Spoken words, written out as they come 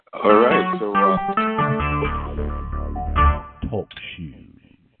All right, so Talk shoes.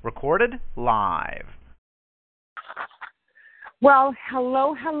 Recorded live. Well,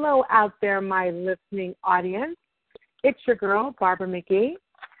 hello out there, my listening audience. It's your girl, Barbara McGee,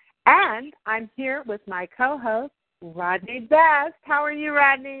 and I'm here with my co-host, Rodney Best. How are you,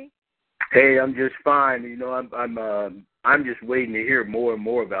 Rodney? Hey, I'm just fine. You know, I'm just waiting to hear more and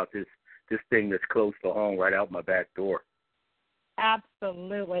more about this thing that's close to home, right out my back door.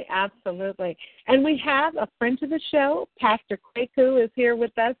 Absolutely. And we have a friend to the show, Pastor Kwaku is here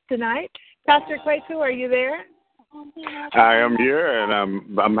with us tonight. Pastor Kwaku, are you there? I am here,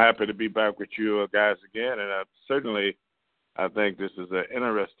 and I'm happy to be back with you guys again. And I think this is an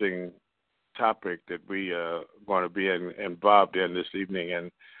interesting topic that we are going to be involved in this evening,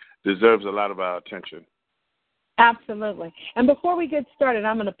 and deserves a lot of our attention. Absolutely. And before we get started,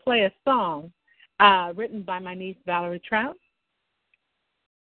 I'm going to play a song written by my niece, Valerie Trout.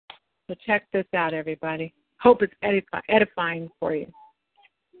 So check this out, everybody. Hope it's edifying for you.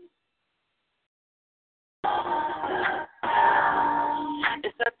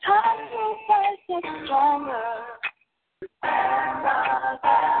 It's a time to rise up stronger.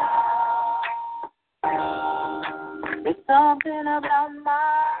 There's something about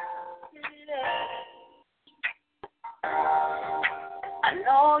my city. I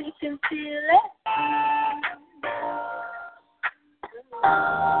know you can feel it. The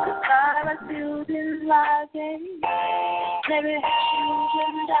fire is building, rising. Maybe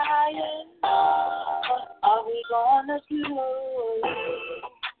children dying. What are we gonna do?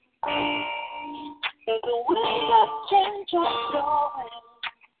 There's a wind of change blowing.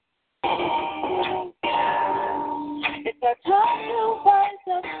 It's our time to rise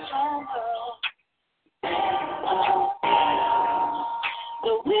up stronger.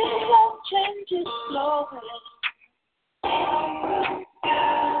 The wind of change is blowing.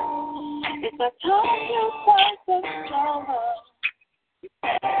 It's our time to rise up stronger.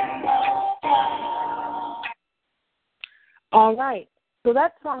 All right. So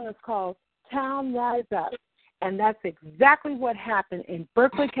that song is called Town Rise Up, and that's exactly what happened in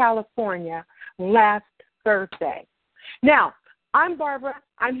Berkeley, California last Thursday. Now, I'm Barbara.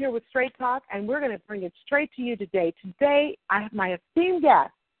 I'm here with Straight Talk, and we're going to bring it straight to you today. Today, I have my esteemed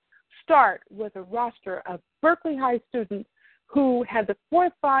guests start with a roster of Berkeley High students who had the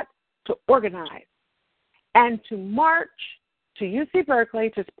forethought to organize and to march to UC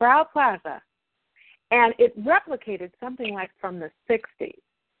Berkeley, to Sprout Plaza, and it replicated something like from the 60s.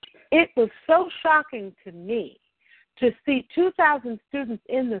 It was so shocking to me to see 2,000 students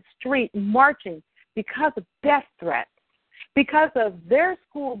in the street marching because of death threats, because of their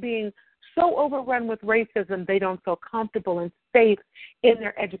school being so overrun with racism they don't feel comfortable and safe in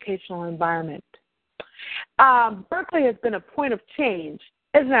their educational environment. Berkeley has been a point of change.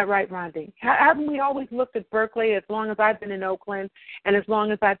 Isn't that right, Rondi? Haven't we always looked at Berkeley, as long as I've been in Oakland and as long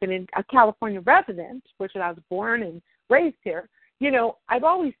as I've been a California resident, which I was born and raised here, you know, I've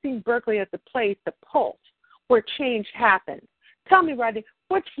always seen Berkeley as a place, a pulse, where change happens. Tell me, Rondi,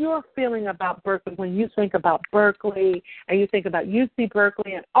 what's your feeling about Berkeley when you think about Berkeley and you think about UC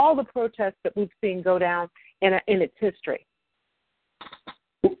Berkeley and all the protests that we've seen go down in its history?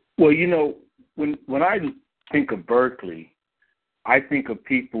 Well, you know, when I think of Berkeley, I think of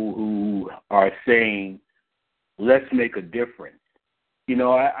people who are saying, let's make a difference. You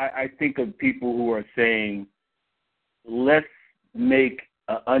know, I think of people who are saying, let's make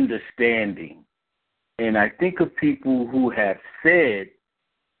an understanding. And I think of people who have said,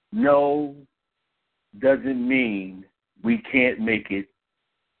 no doesn't mean we can't make it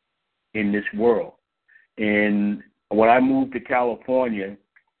in this world. And when I moved to California,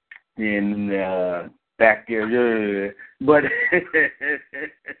 back there, but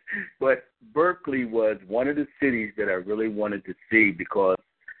Berkeley was one of the cities that I really wanted to see because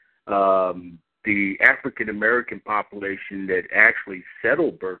the African American population that actually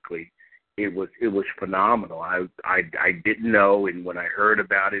settled Berkeley, it was phenomenal. I didn't know, and when I heard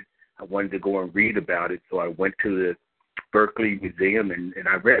about it, I wanted to go and read about it. So I went to the Berkeley Museum and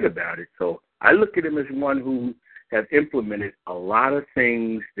I read about it. So I look at him as one who have implemented a lot of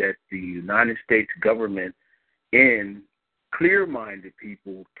things that the United States government and clear-minded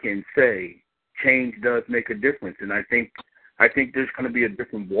people can say change does make a difference. And I think there's going to be a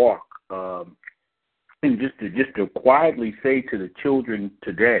different walk. And just to quietly say to the children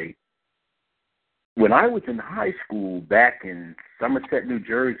today, when I was in high school back in Somerset, New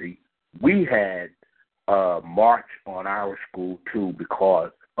Jersey, we had a march on our school too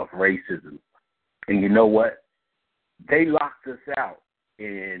because of racism. And you know what? They locked us out.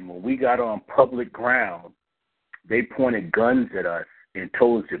 And when we got on public ground, they pointed guns at us and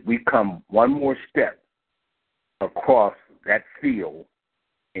told us if we come one more step across that field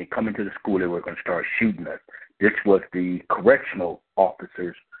and come into the school, they were going to start shooting us. This was the correctional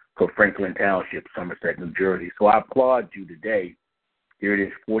officers for Franklin Township, Somerset, New Jersey. So I applaud you today. Here it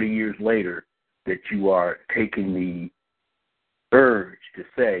is 40 years later that you are taking the urge to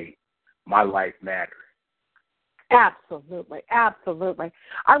say, my life matters. Absolutely, absolutely.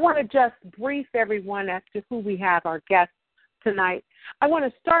 I want to just brief everyone as to who we have, our guests tonight. I want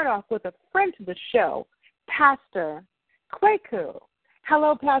to start off with a friend of the show, Pastor Kwaku.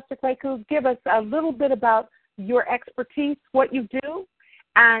 Hello, Pastor Kwaku. Give us a little bit about your expertise, what you do,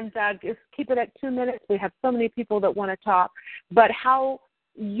 and just keep it at 2 minutes. We have so many people that want to talk, but how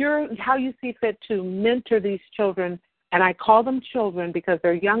you see fit to mentor these children, and I call them children because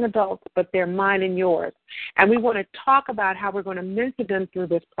they're young adults, but they're mine and yours. And we want to talk about how we're going to mentor them through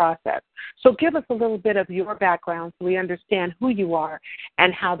this process. So give us a little bit of your background so we understand who you are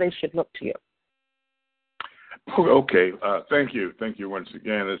and how they should look to you. Okay. Thank you. Thank you once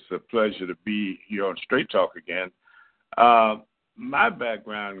again. It's a pleasure to be here on Straight Talk again. My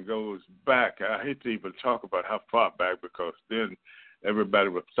background goes back. I hate to even talk about how far back because then everybody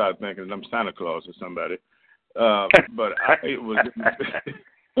would start thinking I'm Santa Claus or somebody. But I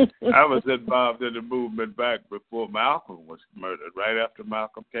was involved in the movement back before Malcolm was murdered. Right after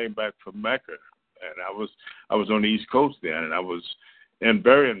Malcolm came back from Mecca, and I was on the East Coast then, and I was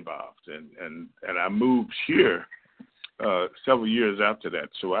very involved, and I moved here several years after that.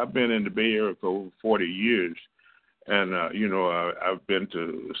 So I've been in the Bay Area for over 40 years, and I've been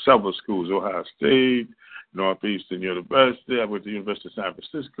to several schools: Ohio State, Northeastern University. I went to the University of San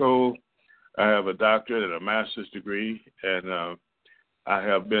Francisco. I have a doctorate and a master's degree, and I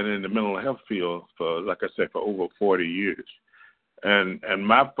have been in the mental health field for, like I said, for over 40 years. And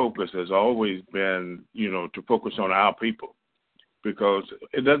my focus has always been, to focus on our people, because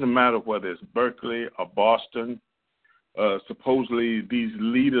it doesn't matter whether it's Berkeley or Boston. Supposedly these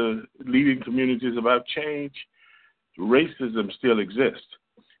leading communities about change, racism still exists.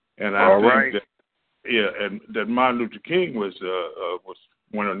 And I think that Martin Luther King was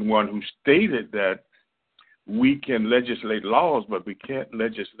one who stated that we can legislate laws, but we can't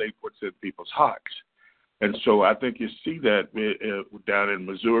legislate what's in people's hearts. And so I think you see that down in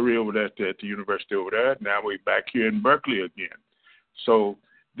Missouri over there at the university over there. Now we're back here in Berkeley again. So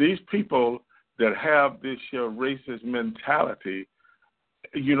these people that have this racist mentality,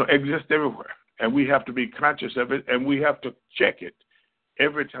 exist everywhere. And we have to be conscious of it, and we have to check it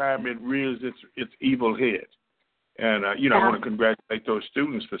every time it rears its evil head. And, I want to congratulate those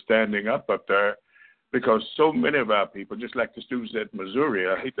students for standing up there, because so many of our people, just like the students at Missouri,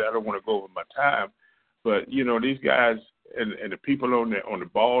 I don't want to go over my time, but, these guys and the people on the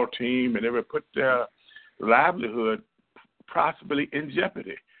ball team and they put their livelihood possibly in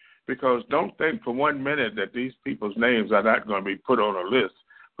jeopardy. Because don't think for 1 minute that these people's names are not going to be put on a list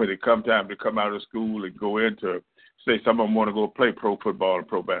when it comes time to come out of school and go into, say, some of them want to go play pro football and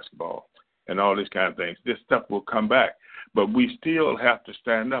pro basketball and all these kind of things. This stuff will come back. But we still have to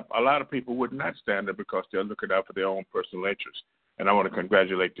stand up. A lot of people would not stand up because they're looking out for their own personal interests. And I want to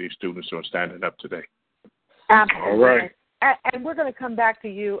congratulate these students on standing up today. Absolutely. All right. And we're going to come back to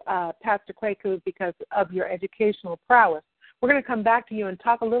you, Pastor Kwaku, because of your educational prowess. We're going to come back to you and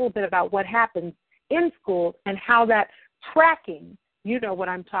talk a little bit about what happens in schools and how that tracking, you know what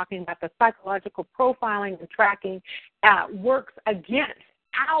I'm talking about, the psychological profiling and tracking works against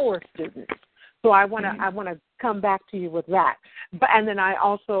our students. So I want to come back to you with that. And then I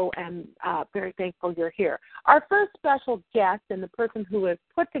also am very thankful you're here. Our first special guest and the person who has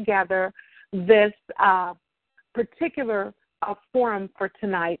put together this particular forum for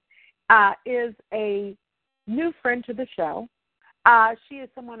tonight is a new friend to the show. She is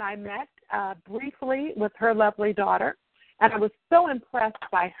someone I met briefly with her lovely daughter, and I was so impressed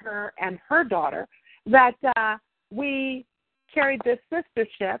by her and her daughter that we carried this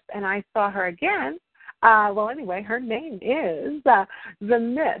sistership, and I saw her again. Anyway, her name is the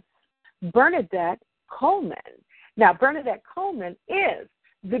Miss Bernadette Coleman. Now, Bernadette Coleman is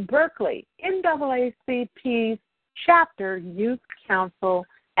the Berkeley NAACP's Chapter Youth Council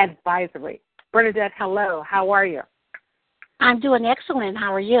Advisory. Bernadette, hello. How are you? I'm doing excellent.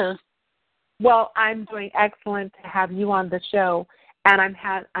 How are you? Well, I'm doing excellent to have you on the show, and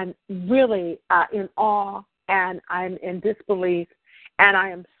I'm really in awe, and I'm in disbelief, and I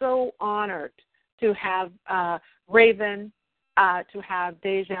am so honored to have Raven, to have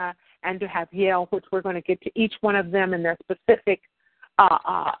Deja, and to have Yale, which we're going to get to each one of them and their specific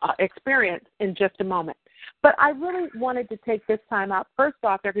experience in just a moment. But I really wanted to take this time out. First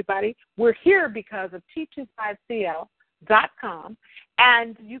off, everybody, we're here because of Teachers 5CL, EPISODE94.com.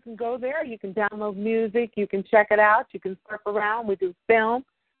 And you can go there. You can download music. You can check it out. You can surf around. We do film,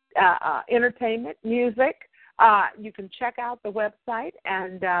 entertainment, music. You can check out the website.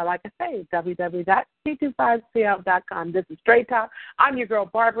 And like I say, www.c25cl.com. This is Straight Talk. I'm your girl,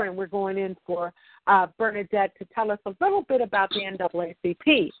 Barbara, and we're going in for Bernadette to tell us a little bit about the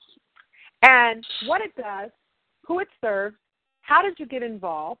NAACP and what it does, who it serves, how did you get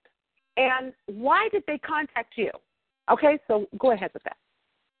involved, and why did they contact you? Okay, so go ahead with that.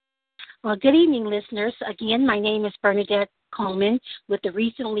 Well, good evening, listeners. Again, my name is Bernadette Coleman with the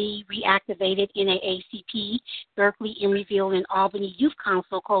recently reactivated NAACP, Berkeley, Emeryville, and Albany Youth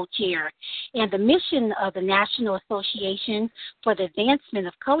Council co-chair. And the mission of the National Association for the Advancement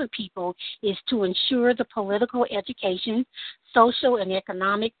of Colored People is to ensure the political, education, social, and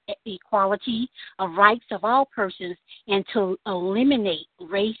economic equality of rights of all persons and to eliminate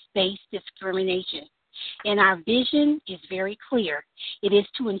race-based discrimination. And our vision is very clear. It is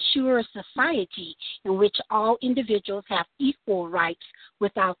to ensure a society in which all individuals have equal rights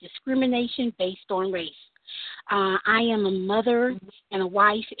without discrimination based on race. I am a mother and a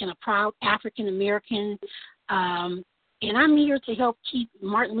wife and a proud African American, and I'm here to help keep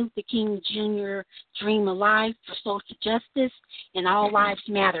Martin Luther King Jr. dream alive for social justice and all lives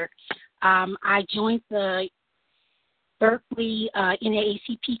matter. I joined the Berkeley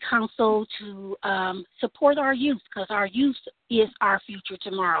NAACP Council to support our youth because our youth is our future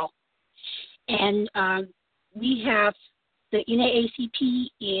tomorrow. And we have the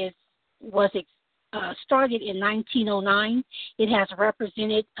NAACP was started in 1909. It has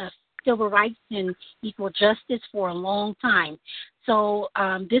represented civil rights and equal justice for a long time. So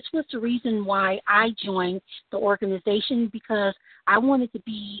this was the reason why I joined the organization, because I wanted to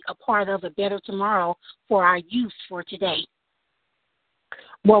be a part of a better tomorrow for our youth for today.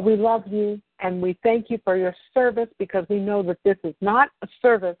 Well, we love you, and we thank you for your service, because we know that this is not a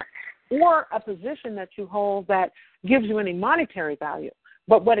service or a position that you hold that gives you any monetary value.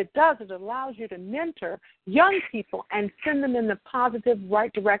 But what it does is it allows you to mentor young people and send them in the positive,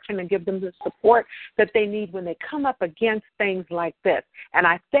 right direction and give them the support that they need when they come up against things like this. And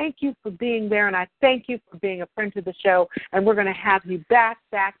I thank you for being there, and I thank you for being a friend to the show, and we're going to have you back.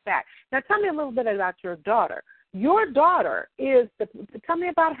 Now, tell me a little bit about your daughter. Your daughter tell me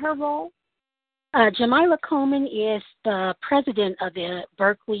about her role. Jamila Coleman is the president of the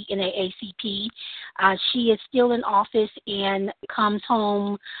Berkeley NAACP. She is still in office and comes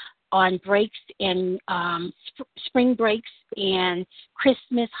home on breaks and spring breaks and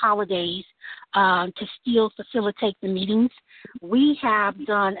Christmas holidays to still facilitate the meetings. We have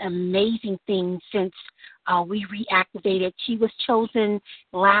done amazing things since we reactivated. She was chosen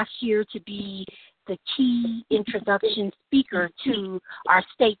last year to be the key introduction speaker to our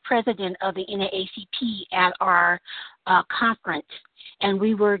state president of the NAACP at our conference. And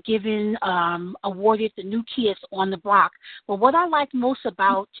we were awarded the new kids on the block. But what I like most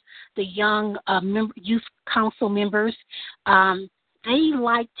about the young youth council members, they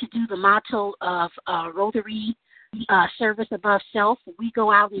like to do the motto of Rotary service above self. We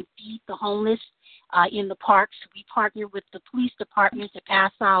go out and feed the homeless in the parks. We partner with the police department to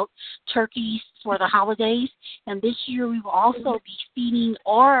pass out turkeys for the holidays. And this year we will also be feeding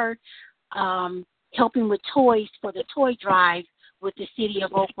or helping with toys for the toy drive with the city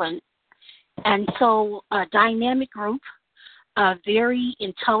of Oakland. And so a dynamic group, very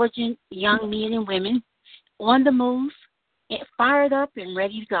intelligent young men and women on the move, fired up and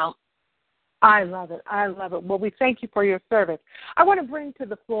ready to go. I love it. Well, we thank you for your service. I want to bring to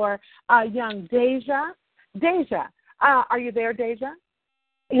the floor young Deja. Deja, are you there, Deja?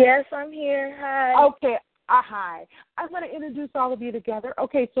 Yes, I'm here. Hi. Okay. Hi. I want to introduce all of you together.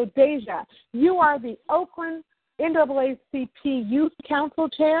 Okay, so Deja, you are the Oakland NAACP Youth Council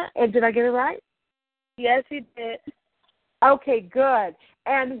Chair. And did I get it right? Yes, you did. Okay, good.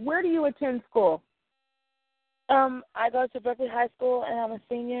 And where do you attend school? I go to Berkeley High School, and I'm a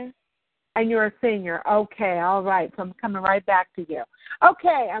senior. And you're a senior. Okay, all right. So I'm coming right back to you.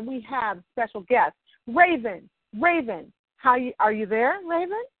 Okay, and we have special guests. Raven, are you there,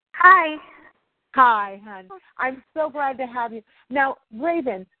 Raven? Hi. Hi, hon. I'm so glad to have you. Now,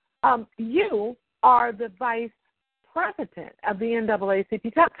 Raven, you are the vice president of the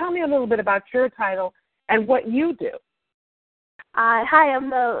NAACP. Tell me a little bit about your title and what you do. Hi,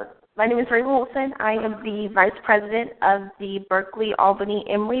 my name is Raven Wilson. I am the vice president of the Berkeley, Albany,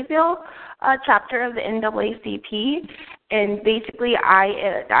 Emeryville chapter of the NAACP. And basically,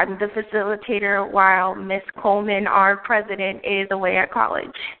 I'm the facilitator while Miss Coleman, our president, is away at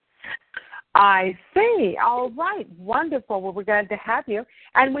college. I see. All right. Wonderful. Well, we're glad to have you.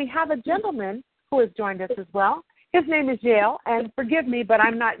 And we have a gentleman who has joined us as well. His name is Yale, and forgive me, but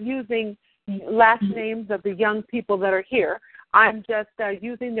I'm not using last names of the young people that are here. I'm just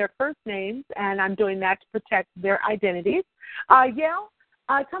using their first names, and I'm doing that to protect their identities. Yale,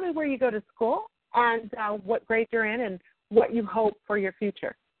 tell me where you go to school and what grade you're in and what you hope for your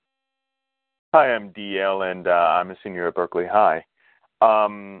future. Hi, I'm DL, and I'm a senior at Berkeley High.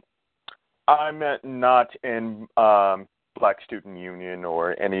 I'm not in Black Student Union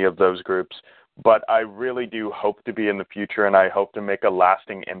or any of those groups, but I really do hope to be in the future, and I hope to make a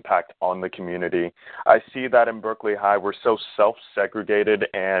lasting impact on the community. I see that in Berkeley High we're so self-segregated,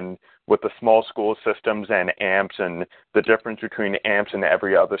 and with the small school systems and AMPS and the difference between AMPS and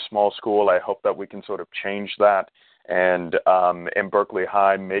every other small school, I hope that we can sort of change that and in Berkeley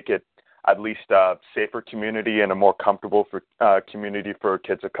High make it at least a safer community and a more comfortable community for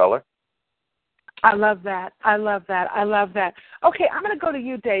kids of color. I love that. I love that. I love that. Okay, I'm going to go to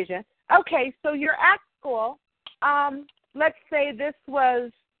you, Deja. Okay, so you're at school. Let's say this was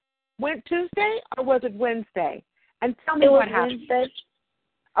Tuesday or was it Wednesday? And tell me what happened. Wednesday.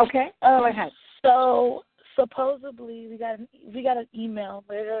 Okay, go ahead. So supposedly we got an email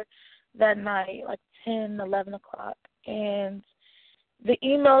later that night, like 10, 11 o'clock, and the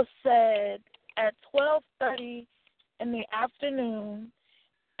email said at 12:30 in the afternoon,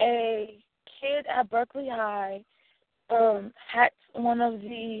 a kid at Berkeley High hacked one of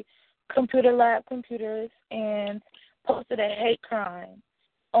the computer lab computers and posted a hate crime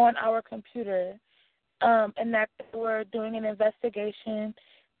on our computer, and that they were doing an investigation.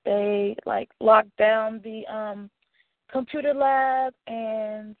 They locked down the computer lab,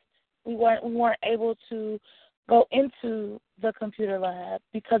 and we weren't able to go into the computer lab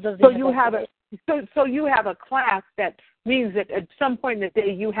because of the so you have a class that means that at some point in the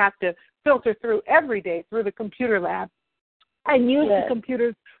day you have to filter through every day through the computer lab and use the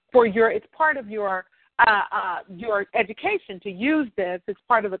computers for it's part of your education to use this. It's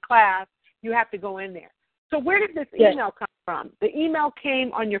part of the class. You have to go in there. So where did this email come from? The email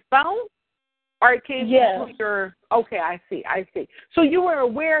came on your phone, or it came through your? Okay, I see. So you were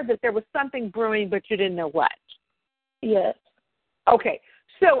aware that there was something brewing, but you didn't know what. Yes. Okay.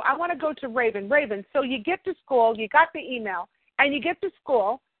 So I want to go to Raven. Raven, so you get to school, you got the email, and you get to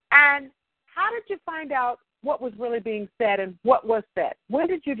school, and how did you find out what was really being said and what was said? When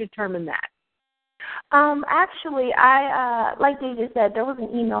did you determine that? Actually, I like David said, there was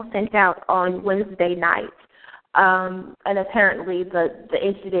an email sent out on Wednesday night, and apparently the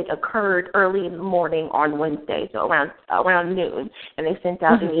incident occurred early in the morning on Wednesday, so around noon, and they sent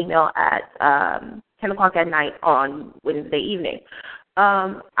out an email at 10 o'clock at night on Wednesday evening.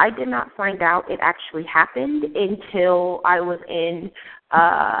 I did not find out it actually happened until I was in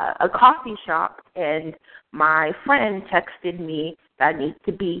a coffee shop, and my friend texted me that I need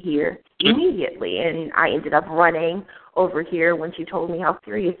to be here immediately, and I ended up running over here when she told me how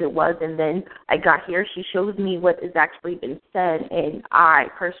serious it was, and then I got here, she shows me what has actually been said, and I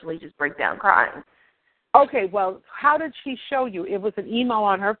personally just break down crying. Okay, well, how did she show you? It was an email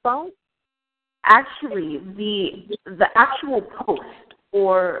on her phone? Actually, the actual post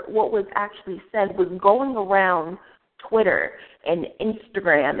or what was actually said was going around Twitter and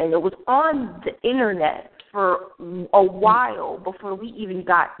Instagram, and it was on the internet for a while before we even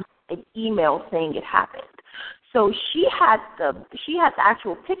got an email saying it happened. So she had the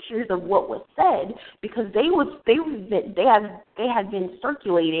actual pictures of what was said because they had been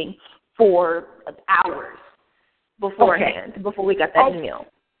circulating for hours beforehand before we got that email.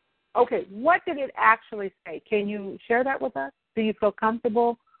 Okay, what did it actually say? Can you share that with us? Do you feel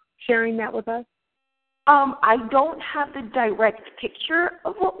comfortable sharing that with us? I don't have the direct picture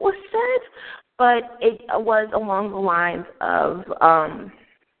of what was said, but it was along the lines of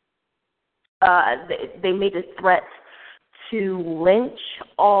they made a threat to lynch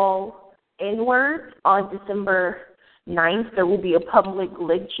all N-words on December 9th. There will be a public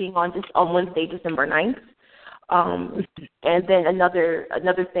lynching on Wednesday, December 9th. And then another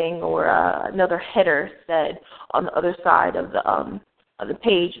thing or another header said on the other side of the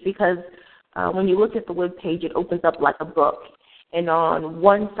page, because when you look at the web page, it opens up like a book, and on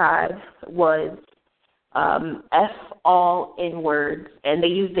one side was F all N words, and they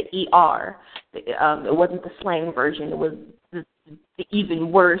used the ER. It wasn't the slang version; it was the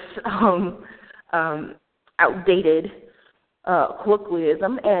even worse, outdated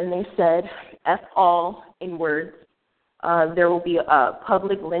colloquialism, and they said F all in words. There will be a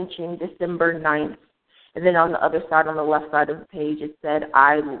public lynching December 9th. And then on the other side, on the left side of the page, it said,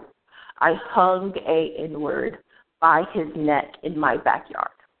 I hung a N-word by his neck in my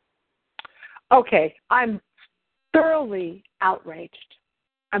backyard. Okay, I'm thoroughly outraged.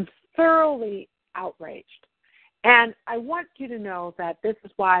 And I want you to know that this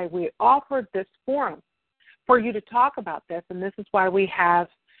is why we offered this forum for you to talk about this, and this is why we have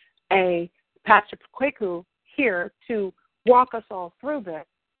a Pastor Kwaku here to walk us all through this.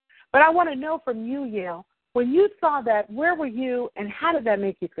 But I want to know from you, Yale, when you saw that, where were you and how did that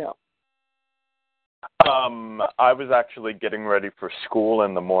make you feel? I was actually getting ready for school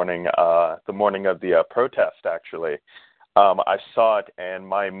in the morning of the protest, actually. I saw it, and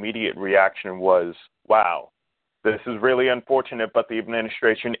my immediate reaction was, wow, this is really unfortunate, but the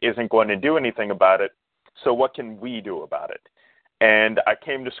administration isn't going to do anything about it, so what can we do about it? And I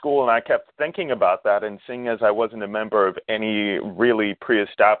came to school, and I kept thinking about that, and seeing as I wasn't a member of any really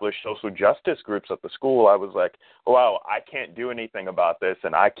pre-established social justice groups at the school, I was like, wow, I can't do anything about this,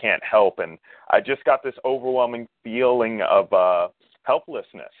 and I can't help. And I just got this overwhelming feeling of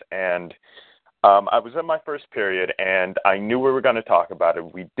helplessness. And I was in my first period, and I knew we were going to talk about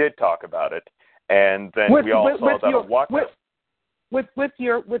it. We did talk about it. And then we all saw that a walkout. With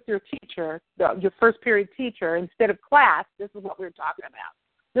your teacher, your first period teacher, instead of class, this is what we were talking about.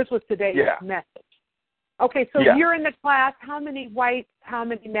 This was today's message. Okay, so you're in the class. How many whites? How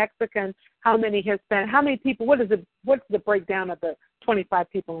many Mexicans? How many Hispanic? How many people? What's the breakdown of the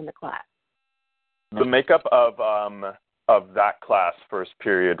 25 people in the class? The makeup of that class first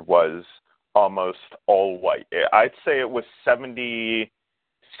period was almost all white. I'd say it was 70%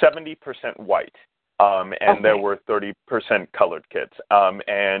 white. And there were 30% colored kids.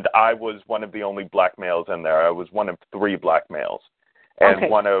 And I was one of the only black males in there. I was one of 3 black males and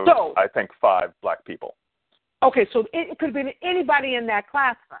one of, I think, 5 black people. Okay, so it could have been anybody in that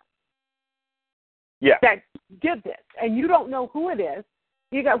classroom that did this. And you don't know who it is.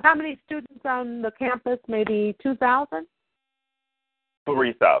 You got how many students on the campus? Maybe 2,000?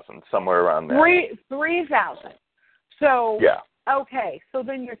 3,000, somewhere around there. 3,000. So, okay, so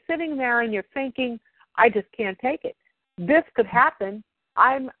then you're sitting there and you're thinking, I just can't take it. This could happen.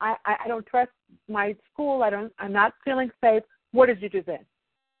 I don't trust my school. I'm not feeling safe. What did you do then?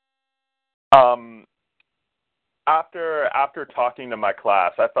 After talking to my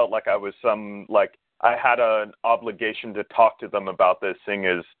class, I felt like I was I had an obligation to talk to them about this, seeing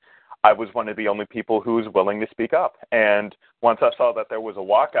as I was one of the only people who was willing to speak up. And once I saw that there was a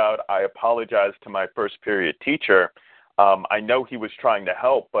walkout, I apologized to my first period teacher. I know he was trying to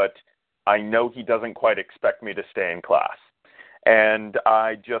help, but I know he doesn't quite expect me to stay in class. And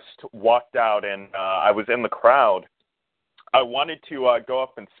I just walked out, and I was in the crowd. I wanted to go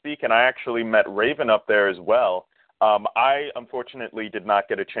up and speak, and I actually met Raven up there as well. I, unfortunately, did not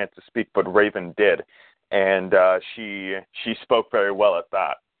get a chance to speak, but Raven did. And she spoke very well at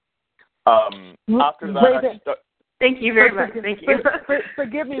that. After that, Raven, thank you very much. Thank you.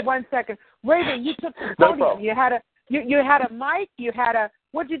 Forgive me 1 second. Raven, you took the podium. No, you had a mic. You had a,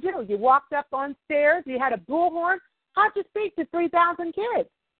 what'd you do? You walked up on stairs. You had a bullhorn. How'd you speak to 3,000 kids?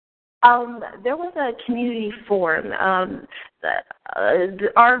 There was a community forum.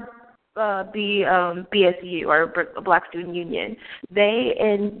 Our BSU, our Black Student Union, they,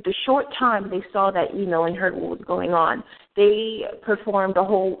 in the short time they saw that email and heard what was going on, they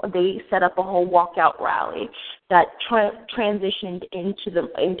set up a whole walkout rally that transitioned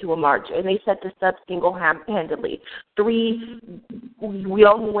into a march, and they set this up single-handedly. 3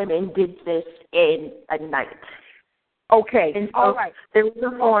 young women did this in a night. Okay, and so all right. There was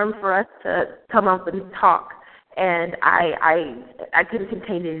a forum for us to come up and talk, and I couldn't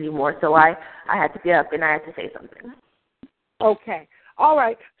contain it anymore, so I had to get up and I had to say something. Okay, all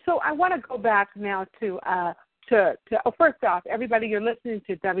right. So I want to go back now to first off, everybody, you're listening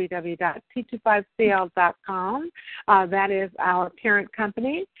to www.t25cl.com. That is our parent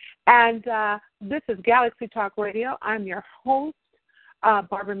company, and this is Galaxy Talk Radio. I'm your host,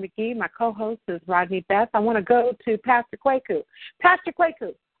 Barbara McGee. My co-host is Rodney Beth. I want to go to Pastor Kwaku. Pastor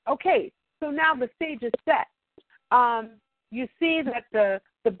Kwaku, okay, so now the stage is set. You see that the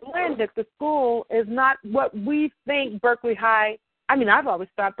blend at the school is not what we think Berkeley High. I mean, I've always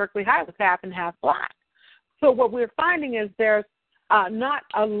thought Berkeley High was half and half black. So what we're finding is there's not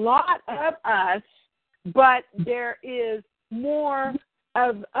a lot of us, but there is more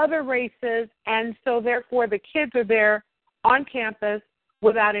of other races, and so therefore the kids are there on campus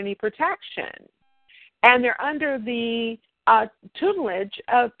without any protection. And they're under the tutelage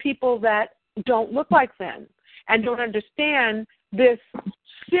of people that don't look like them and don't understand this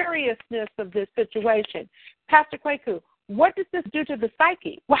seriousness of this situation. Pastor Kwaku, what does this do to the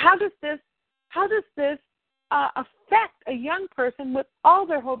psyche? Well, how does this affect a young person with all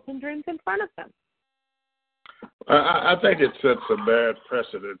their hopes and dreams in front of them? I think it sets a bad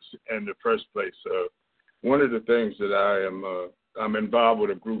precedent in the first place. One of the things that I'm involved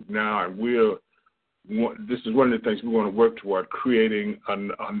with a group now, and we're this is one of the things we want to work toward, creating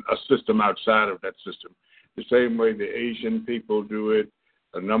a system outside of that system. The same way the Asian people do it,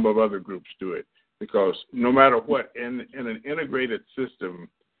 a number of other groups do it. Because no matter what, in an integrated system,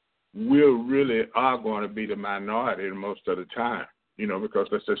 we really are going to be the minority most of the time, because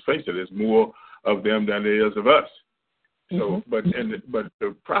let's just face it, there's more of them than there is of us. So, but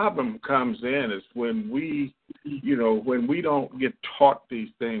the problem comes in is when we don't get taught these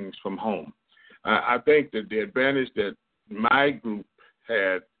things from home. I think that the advantage that my group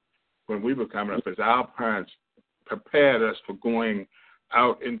had when we were coming up is our parents prepared us for going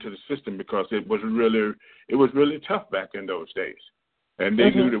out into the system, because it was really tough back in those days, and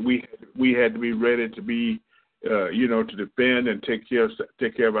they knew that we had to be ready to be, to defend and take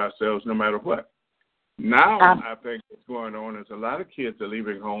care of ourselves no matter what. Now I think what's going on is a lot of kids are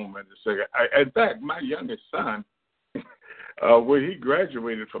leaving home and in fact, my youngest son, when he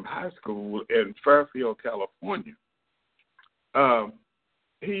graduated from high school in Fairfield, California,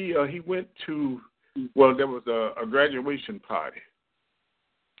 he went to there was a graduation party.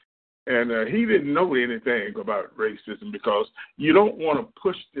 And he didn't know anything about racism, because you don't want to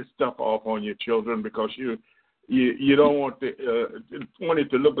push this stuff off on your children, because you don't want it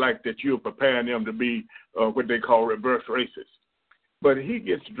to look like that you're preparing them to be what they call reverse racist. But he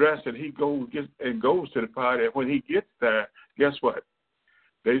gets dressed and he goes to the party. And when he gets there, guess what?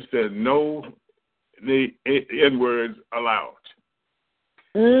 They said no, the N-words allowed.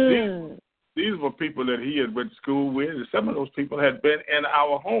 These were people that he had went to school with, and some of those people had been in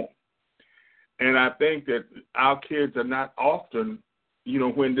our home. And I think that our kids are not often,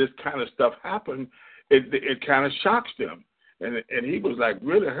 when this kind of stuff happens, it kind of shocks them. And he was like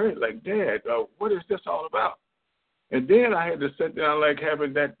really hurt, like, Dad, what is this all about? And then I had to sit down, like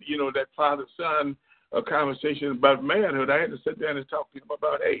having that, that father-son conversation about manhood. I had to sit down and talk to him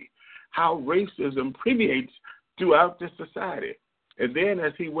about, how racism permeates throughout this society. And then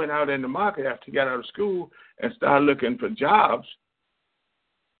as he went out in the market after he got out of school and started looking for jobs,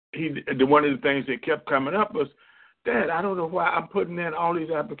 one of the things that kept coming up was, Dad, I don't know why I'm putting in all these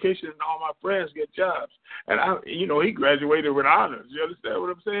applications and all my friends get jobs. And, he graduated with honors. You understand what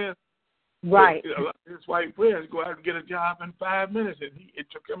I'm saying? Right. But a lot of his white friends go out and get a job in 5 minutes, and it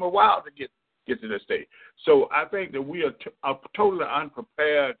took him a while to get to this state. So I think that we are totally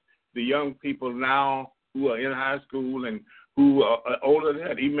unprepared, the young people now who are in high school and who are older than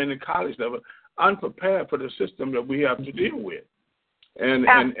that, even in the college level, unprepared for the system that we have to deal with. And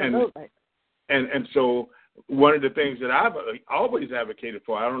so one of the things that I've always advocated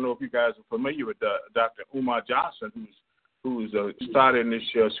for, I don't know if you guys are familiar with Dr. Umar Johnson, who's starting this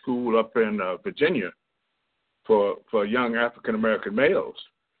school up in Virginia for young African American males,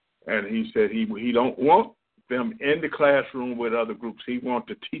 and he said he don't want them in the classroom with other groups. He wants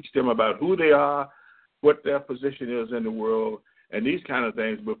to teach them about who they are, what their position is in the world, and these kind of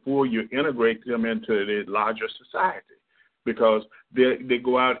things before you integrate them into the larger society. Because they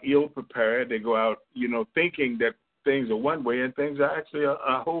go out ill-prepared. They go out, thinking that things are one way and things are actually a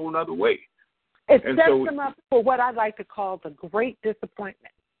whole other way. It sets them up for what I like to call the great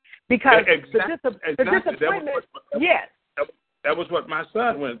disappointment. Because the disappointment, yes. That was what my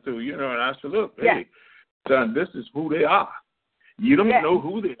son went through, and I said, look, hey, son, this is who they are. You don't know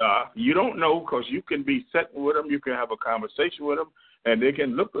who they are. You don't know, because you can be sitting with them. You can have a conversation with them. And they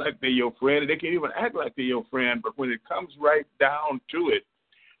can look like they're your friend, and they can even act like they're your friend. But when it comes right down to it,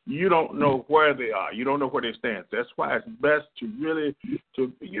 you don't know where they are. You don't know where they stand. That's why it's best to really,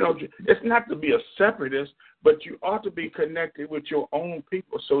 it's not to be a separatist, but you ought to be connected with your own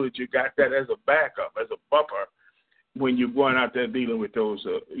people so that you got that as a backup, as a buffer, when you're going out there dealing with those,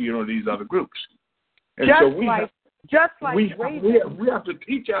 these other groups. And we have to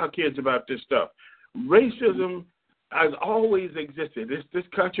teach our kids about this stuff. Racism has always existed. This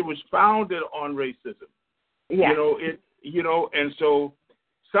country was founded on racism. Yeah. And so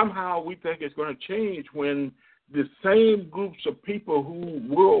somehow we think it's going to change when the same groups of people who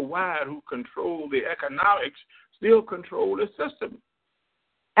worldwide who control the economics still control the system.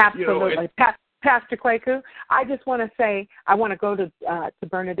 Absolutely. Pastor Kwaku, I just want to say, I want to go to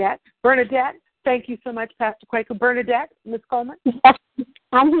Bernadette. Bernadette, thank you so much, Pastor Kwaku. Bernadette, Ms. Coleman?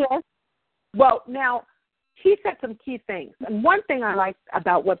 I'm here. Well, now, he said some key things. And one thing I like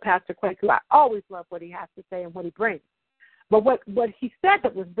about what Pastor Kwaku, I always love what he has to say and what he brings. But what he said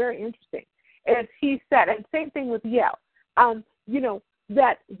that was very interesting is he said, and same thing with Yale,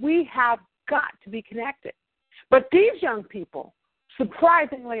 that we have got to be connected. But these young people,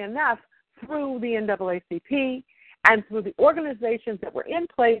 surprisingly enough, through the NAACP and through the organizations that were in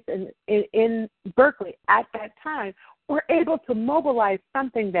place in Berkeley at that time, were able to mobilize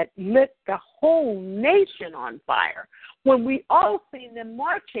something that lit the whole nation on fire when we all seen them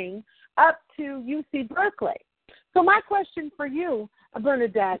marching up to UC Berkeley. So my question for you,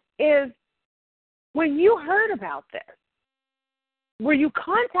 Bernadette, is when you heard about this, were you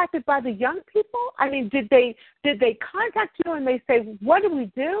contacted by the young people? I mean, did they contact you and they say, what do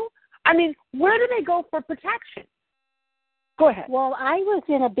we do? I mean, where do they go for protection? Go ahead. Well, I was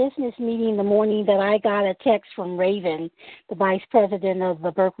in a business meeting the morning that I got a text from Raven, the vice president of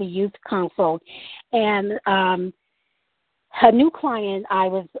the Berkeley Youth Council, and her new client I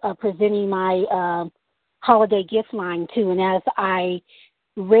was presenting my holiday gift line to, and as I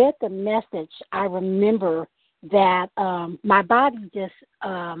read the message, I remember that my body just,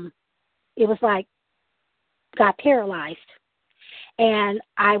 it was like got paralyzed. And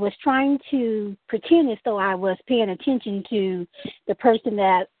I was trying to pretend as though I was paying attention to the person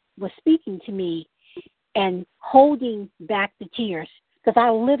that was speaking to me and holding back the tears because I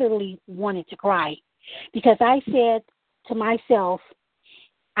literally wanted to cry because I said to myself,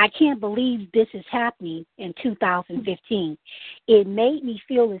 I can't believe this is happening in 2015. It made me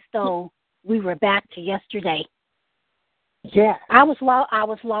feel as though we were back to yesterday. Yeah. I was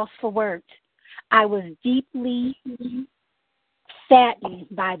lost for words. I was deeply saddened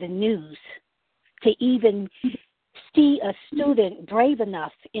by the news to even see a student brave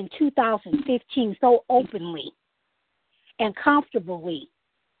enough in 2015 so openly and comfortably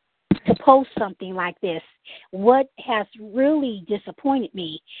to post something like this. What has really disappointed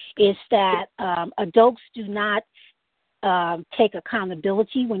me is that adults do not take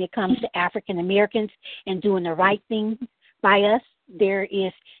accountability when it comes to African Americans and doing the right thing by us. There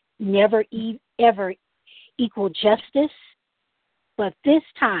is never ever equal justice, but this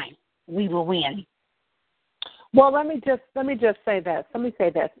time we will win. Well, let me just say this. Let me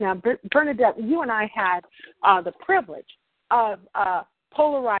say this. Now, Bernadette, you and I had the privilege of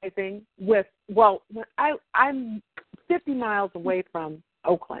polarizing with. Well, I'm 50 miles away from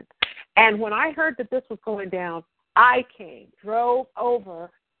Oakland, and when I heard that this was going down, I drove over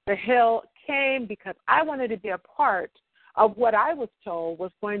the hill, came because I wanted to be a part of what I was told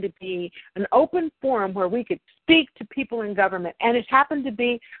was going to be an open forum where we could speak to people in government. And it happened to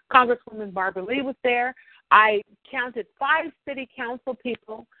be Congresswoman Barbara Lee was there. I counted 5 city council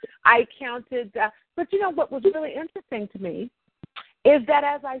people. I counted, but you know what was really interesting to me is that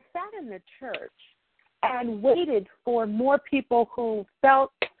as I sat in the church and waited for more people who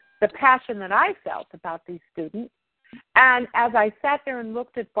felt the passion that I felt about these students, and as I sat there and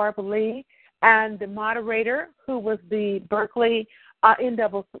looked at Barbara Lee and the moderator, who was the Berkeley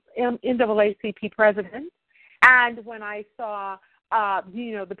NAACP president, and when I saw,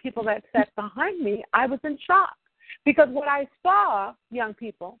 the people that sat behind me, I was in shock because what I saw, young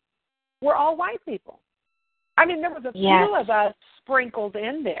people, were all white people. I mean, there was a few of us sprinkled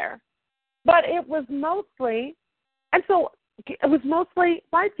in there, but it was mostly,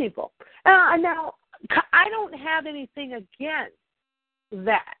 white people. And now, I don't have anything against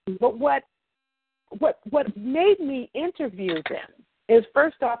that, but what made me interview them is,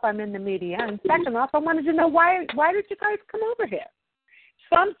 first off, I'm in the media, and second off, I wanted to know why did you guys come over here?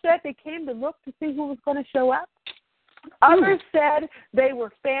 Some said they came to look to see who was going to show up. Others said they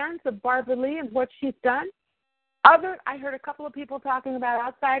were fans of Barbara Lee and what she's done. I heard a couple of people talking about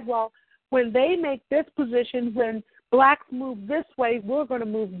outside, well, when they make this position, when blacks move this way, we're going to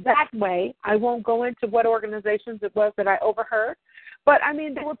move that way. I won't go into what organizations it was that I overheard. But, I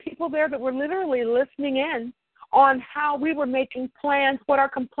mean, there were people there that were literally listening in on how we were making plans, what our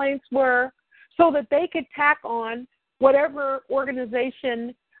complaints were, so that they could tack on whatever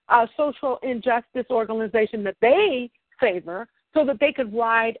organization, social injustice organization that they favor, so that they could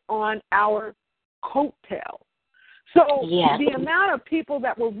ride on our coattails. So the amount of people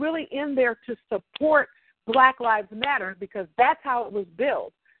that were really in there to support Black Lives Matter, because that's how it was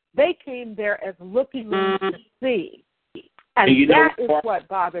built, they came there as looking to see. And that is what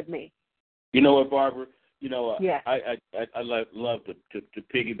bothered me. You know what, Barbara? You know, I love to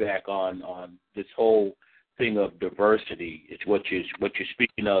piggyback on this whole thing of diversity. It's what you're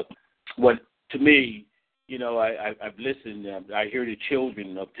speaking of. What to me, you know, I've listened. I hear the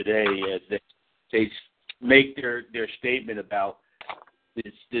children of today as they make their statement about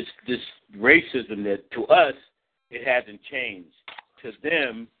this racism that to us it hasn't changed. To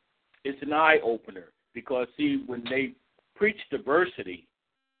them, it's an eye opener because see when they preach diversity,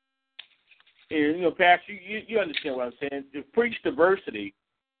 and you know, Pastor, you understand what I'm saying. To preach diversity,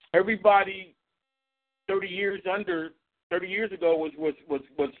 everybody 30 years ago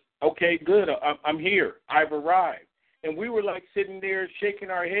was okay, good. I'm here. I've arrived, and we were like sitting there shaking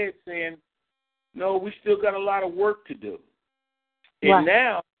our heads, saying, No, we still got a lot of work to do. Right.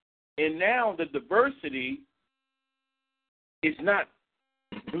 And now the diversity is not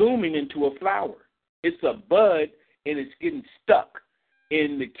blooming into a flower. It's a bud, and it's getting stuck.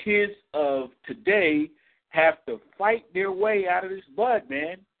 And the kids of today have to fight their way out of this bud,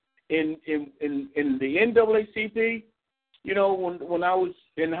 man. In the NAACP, you know, when I was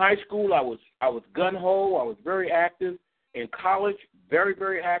in high school, I was gun ho. I was very active. In college, very,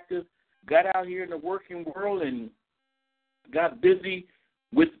 very active. Got out here in the working world and got busy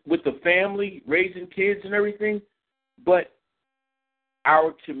with the family, raising kids and everything. But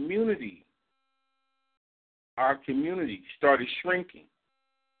our community started shrinking.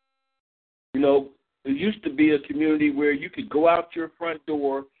 You know, it used to be a community where you could go out your front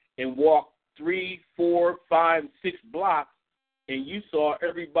door and walk 3, 4, 5, 6 blocks, and you saw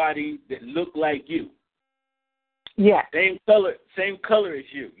everybody that looked like you. Yeah. Same color as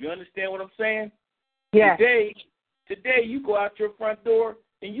you. You understand what I'm saying? Yeah. Today you go out your front door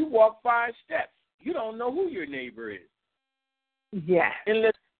and you walk 5 steps. You don't know who your neighbor is. Yeah.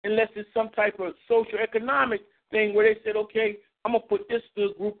 Unless it's some type of social economic thing where they said, okay, I'm gonna put this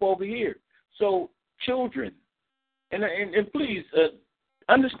group over here. So children, and please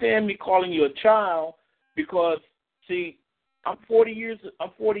understand me calling you a child, because see, I'm 40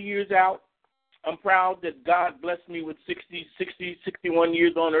 years out. I'm proud that God blessed me with 61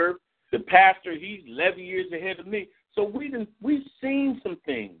 years on earth. The pastor, he's 11 years ahead of me. So we've seen some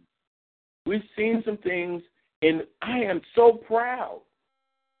things. We've seen some things, and I am so proud.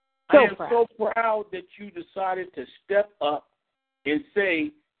 So proud that you decided to step up and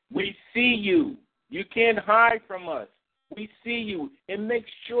say, we see you. You can't hide from us. We see you. And make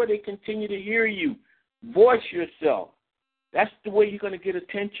sure they continue to hear you. Voice yourself. That's the way you're going to get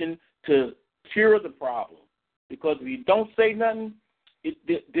attention to cure the problem. Because if you don't say nothing,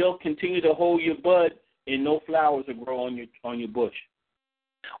 they'll continue to hold your bud, and no flowers will grow on your bush.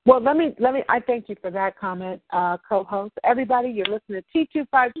 Well, let me. I thank you for that comment, co-host. Everybody, you're listening to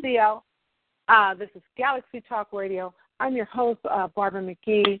T25CL. This is Galaxy Talk Radio. I'm your host, Barbara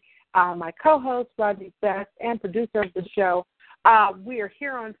McGee. My co-host, Rodney Best, and producer of the show. We are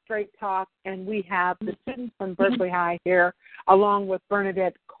here on Straight Talk, and we have the students from Berkeley High here, along with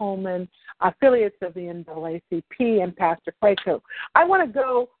Bernadette Coleman, affiliates of the NAACP, and Pastor Kwaku. I want to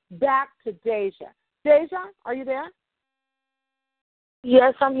go back to Deja. Deja, are you there?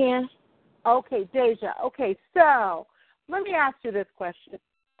 Yes, I'm here. Okay, Deja. Okay, so let me ask you this question.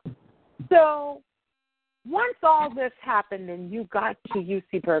 So once all this happened and you got to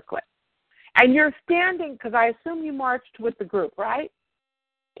UC Berkeley, and you're standing, because I assume you marched with the group, right?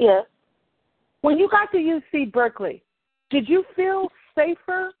 Yes. When you got to UC Berkeley, did you feel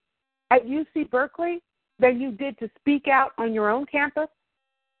safer at UC Berkeley than you did to speak out on your own campus?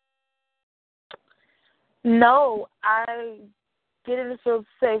 No, I didn't feel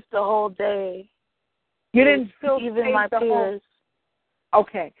safe the whole day. You didn't feel even safe my peers.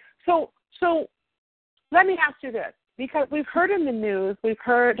 Okay. So let me ask you this, because we've heard in the news, we've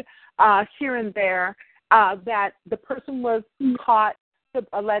heard here and there that the person was caught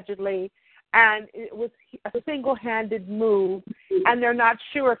allegedly, and it was a single-handed move, and they're not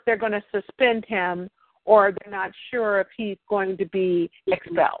sure if they're going to suspend him or they're not sure if he's going to be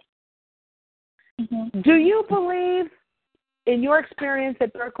expelled. Mm-hmm. Do you believe, in your experience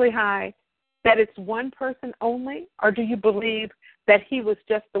at Berkeley High, that it's one person only, or do you believe that he was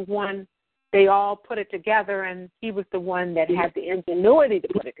just the one, they all put it together and he was the one that had the ingenuity to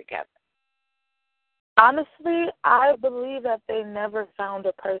put it together? Honestly, I believe that they never found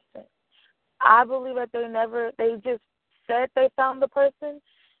a person. I believe that they just said they found the person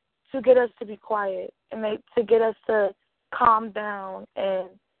to get us to be quiet and to get us to calm down and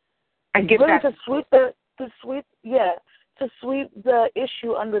get really that to sweep the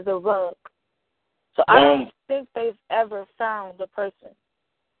issue under the rug. So I don't think they've ever found the person.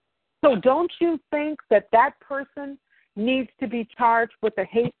 So don't you think that person needs to be charged with a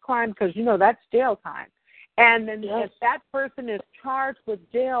hate crime? Because, that's jail time. And then if that person is charged with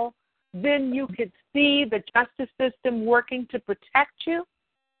jail, then you could see the justice system working to protect you?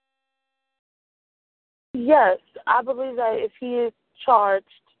 Yes, I believe that if he is charged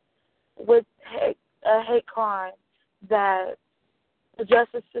with a hate crime, that the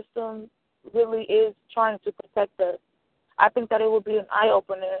justice system really is trying to protect us. I think that it will be an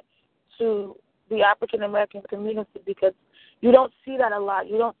eye-opener to the African-American community, because you don't see that a lot.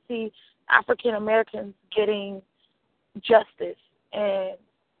 You don't see African-Americans getting justice. And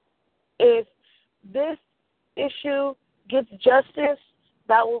if this issue gets justice,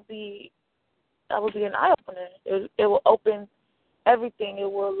 that will be an eye-opener. It will open everything.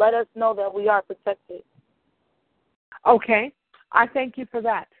 It will let us know that we are protected. Okay. I thank you for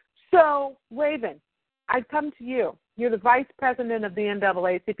that. So, Raven, I come to you. You're the vice president of the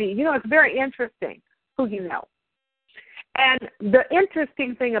NAACP. You know, it's very interesting who you know. And the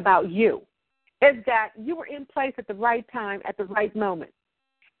interesting thing about you is that you were in place at the right time, at the right moment.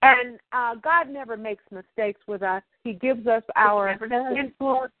 And God never makes mistakes with us. He gives us our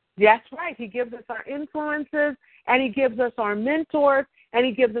influence. That's right. He gives us our influences, and he gives us our mentors, and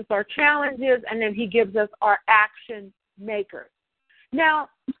he gives us our challenges, and then he gives us our action makers. Now,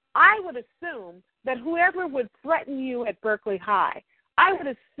 I would assume that whoever would threaten you at Berkeley High, I would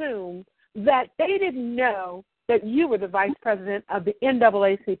assume that they didn't know that you were the vice president of the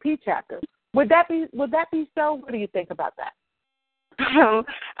NAACP chapter. Would that be so? What do you think about that?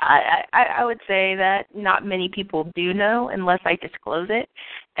 I would say that not many people do know unless I disclose it.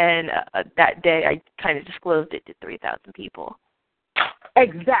 And that day I kind of disclosed it to 3,000 people.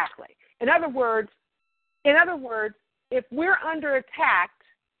 Exactly. In other words, if we're under attack,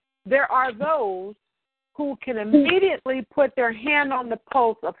 there are those who can immediately put their hand on the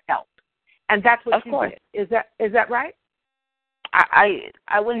pulse of help. And that's what you did. Is that right?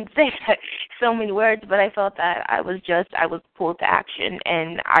 I wouldn't say that so many words, but I felt that I was pulled to action,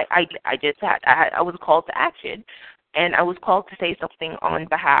 and I was called to action, and I was called to say something on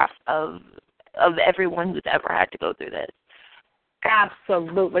behalf of everyone who's ever had to go through this.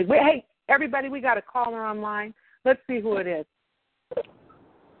 Absolutely. Hey, everybody, we got a caller online. Let's see who it is.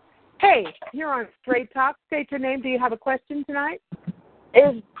 Hey, you're on Straight Talk. State your name. Do you have a question tonight?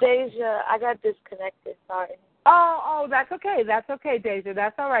 It's Deja. I got disconnected. Sorry. Oh, that's okay. That's okay, Deja.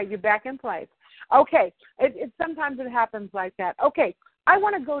 That's all right. You're back in place. Okay. Sometimes it happens like that. Okay. I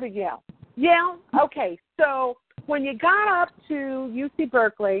want to go to Yale. Yale, okay. So when you got up to UC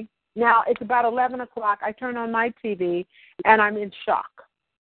Berkeley, now it's about 11 o'clock. I turn on my TV, and I'm in shock.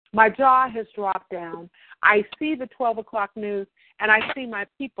 My jaw has dropped down. I see the 12 o'clock news, and I see my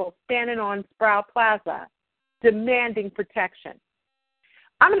people standing on Sproul Plaza demanding protection.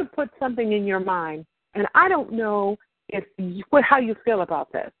 I'm going to put something in your mind, and I don't know how you feel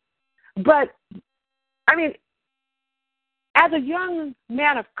about this. But, I mean, as a young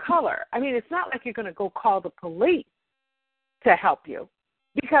man of color, I mean, it's not like you're going to go call the police to help you,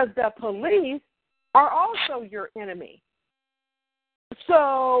 because the police are also your enemy.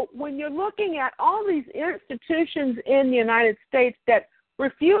 So when you're looking at all these institutions in the United States that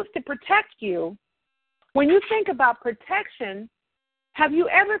refuse to protect you, when you think about protection, have you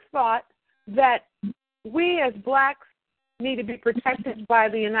ever thought that we as blacks need to be protected by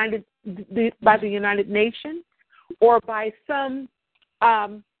the United Nations or by some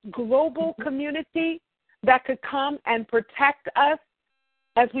global community that could come and protect us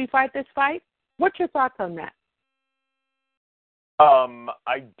as we fight this fight? What's your thoughts on that?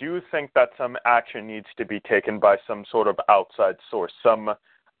 I do think that some action needs to be taken by some sort of outside source, some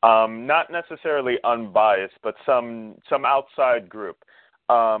not necessarily unbiased, but some outside group.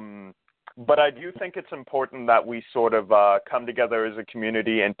 But I do think it's important that we sort of come together as a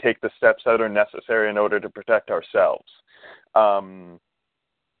community and take the steps that are necessary in order to protect ourselves. And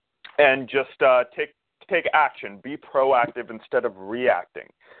just take action, be proactive instead of reacting.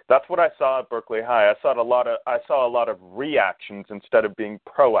 That's what I saw at Berkeley High. I saw a lot of reactions instead of being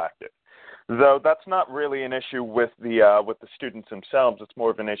proactive. Though that's not really an issue with the students themselves. It's more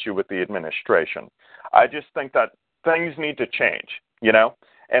of an issue with the administration. I just think that things need to change, you know.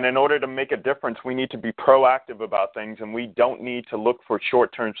 And in order to make a difference, we need to be proactive about things, and we don't need to look for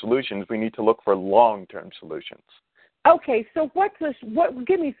short-term solutions. We need to look for long-term solutions. Okay, so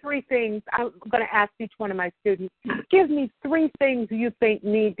give me three things. I'm going to ask each one of my students. Give me three things you think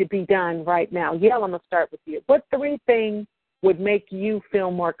need to be done right now. Yale, I'm going to start with you. What three things would make you feel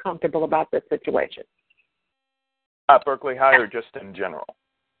more comfortable about this situation? At Berkeley High or just in general?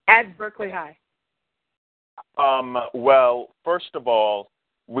 At Berkeley High. Well, first of all,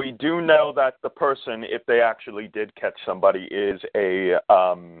 we do know that the person, if they actually did catch somebody, is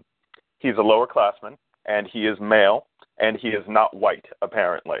he's a lower classman, and he is male, and he is not white,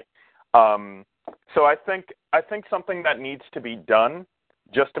 apparently. So I think something that needs to be done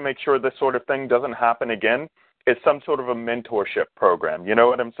just to make sure this sort of thing doesn't happen again is some sort of a mentorship program. You know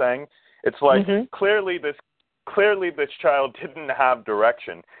what I'm saying? It's like clearly this child didn't have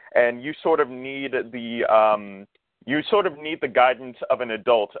direction, and you sort of need the guidance of an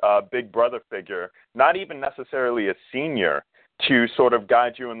adult, big brother figure, not even necessarily a senior, to sort of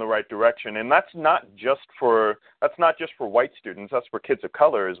guide you in the right direction. And that's not just for white students, that's for kids of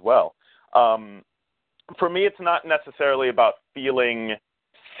color as well. For me, it's not necessarily about feeling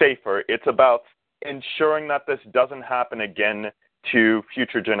safer. It's about ensuring that this doesn't happen again to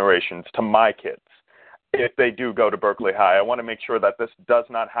future generations, to my kids, if they do go to Berkeley High. I want to make sure that this does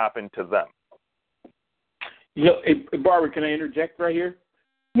not happen to them. Hey, Barbara, can I interject right here?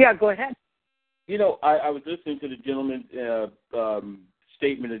 Yeah, go ahead. I was listening to the gentleman's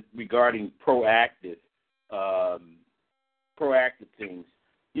statement regarding proactive things.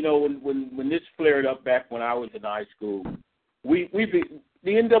 When this flared up back when I was in high school, the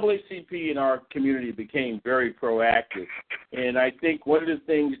NAACP in our community became very proactive, and I think one of the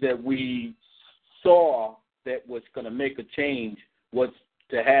things that we saw that was going to make a change was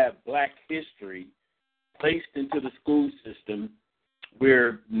to have Black history placed into the school system,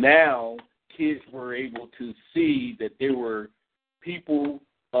 where now kids were able to see that there were people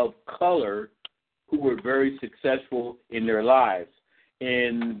of color who were very successful in their lives.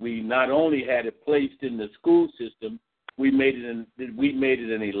 And we not only had it placed in the school system, we made it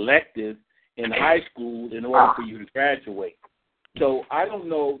an elective in high school in order for you to graduate. So I don't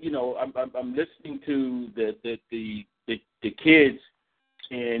know, I'm listening to the kids,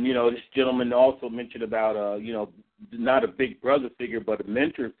 and this gentleman also mentioned about not a big brother figure but a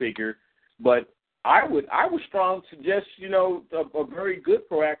mentor figure. But I would strongly suggest a very good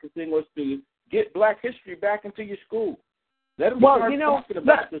proactive thing was to get Black history back into your school. Let them start talking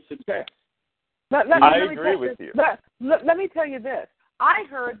about the success. I agree with you. Let me tell you this. I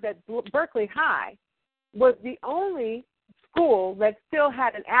heard that Berkeley High was the only school that still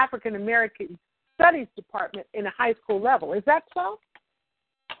had an African American studies department in a high school level. Is that so?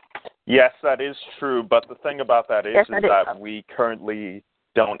 Yes, that is true. But the thing about that is that we currently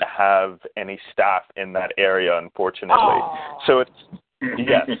don't have any staff in that area, unfortunately. Oh. So it's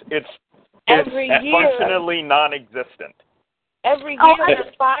functionally non-existent. Every year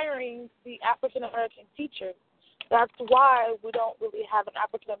they're firing the African American teachers. That's why we don't really have an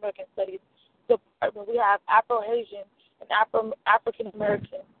African American studies department. We have Afro-Asian and African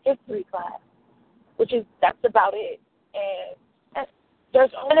American history class, that's about it. And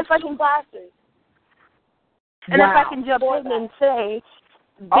there's only some classes. And if I can jump in and say,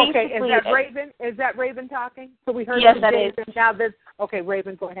 okay, is that Raven talking? So we heard yes, that is. Now this. Okay,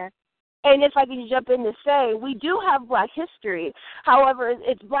 Raven, go ahead. And if I can jump in to say, we do have Black history. However,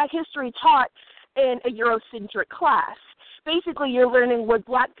 it's Black history taught in a Eurocentric class. Basically, you're learning what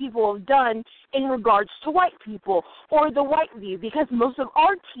Black people have done in regards to white people, or the white view, because most of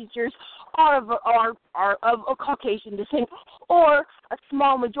our teachers are of a Caucasian descent, or a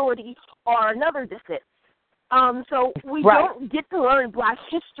small majority are another descent. So we don't get to learn Black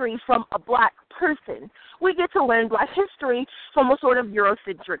history from a Black person. We get to learn Black history from a sort of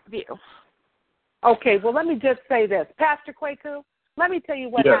Eurocentric view. Okay, well, let me just say this. Pastor Kwaku, let me tell you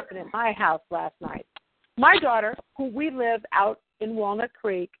what happened in my house last night. My daughter, who we live out in Walnut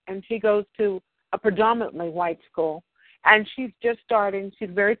Creek, and she goes to a predominantly white school, and she's just starting. She's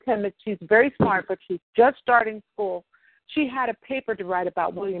very timid. She's very smart, but she's just starting school. She had a paper to write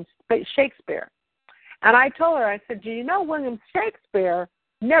about William Shakespeare. And I told her, I said, do you know William Shakespeare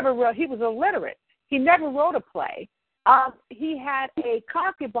never wrote, he was illiterate. He never wrote a play. He had a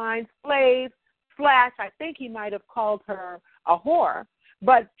concubine, slave, / I think he might have called her a whore,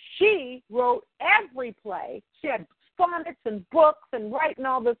 but she wrote every play. She had sonnets and books and writing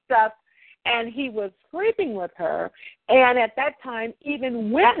all this stuff, and he was sleeping with her. And at that time,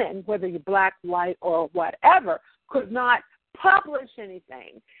 even women, whether you're Black, white, or whatever, could not publish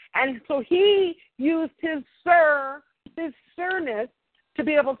anything. And so he used his sirness to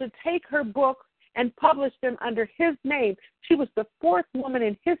be able to take her books and publish them under his name. She was the fourth woman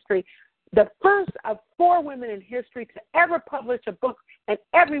in history, the first of 4 women in history to ever publish a book, and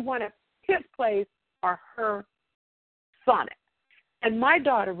every one of his plays are her sonnets. And my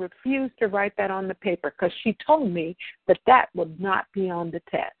daughter refused to write that on the paper because she told me that would not be on the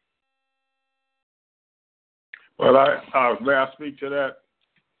test. Well, may I speak to that?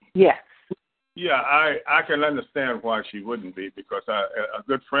 Yes. Yeah, I can understand why she wouldn't be, because a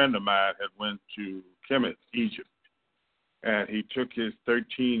good friend of mine had went to Kemet, Egypt, and he took his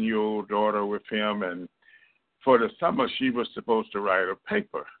 13-year-old daughter with him, and for the summer she was supposed to write a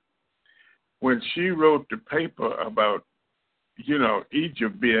paper. When she wrote the paper about,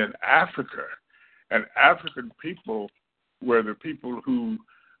 Egypt being Africa, and African people were the people who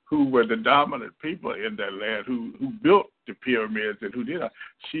were the dominant people in that land, who built the pyramids and who did it.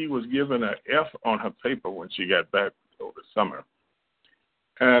 She was given an F on her paper when she got back over the summer.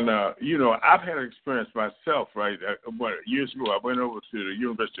 And, I've had an experience myself, right? Years ago, I went over to the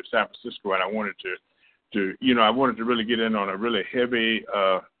University of San Francisco, and I wanted to really get in on a really heavy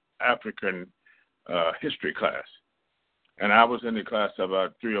African history class. And I was in the class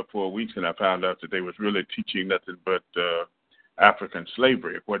about 3 or 4 weeks, and I found out that they was really teaching nothing but African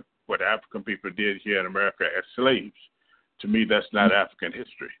slavery, what African people did here in America as slaves. To me, that's not African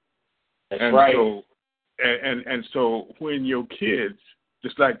history. That's and right. So, and so when your kids,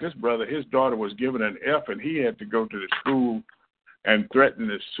 just like this brother, his daughter was given an F, and he had to go to the school and threaten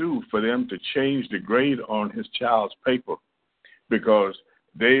to sue for them to change the grade on his child's paper because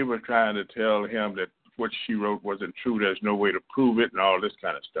they were trying to tell him that what she wrote wasn't true. There's no way to prove it and all this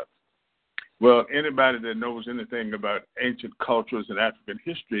kind of stuff. Well, anybody that knows anything about ancient cultures and African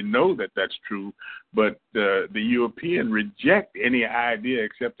history know that that's true, but the European reject any idea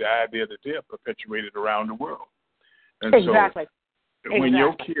except the idea that they're perpetuated around the world. And exactly. So when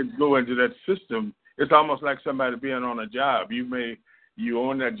your kids go into that system, it's almost like somebody being on a job. You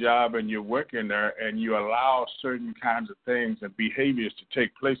own that job and you're working there, and you allow certain kinds of things and behaviors to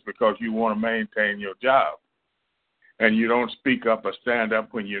take place because you want to maintain your job. And you don't speak up or stand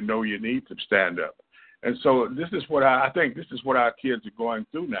up when you know you need to stand up. And so this is what I think this is what our kids are going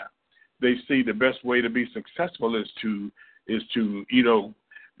through now. They see the best way to be successful is to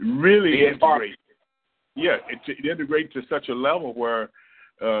really integrate. Yeah, to integrate to such a level where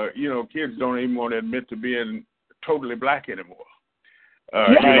kids don't even want to admit to being totally black anymore. They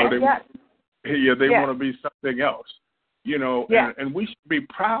want to be something else. And we should be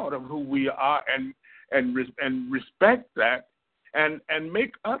proud of who we are and respect that, and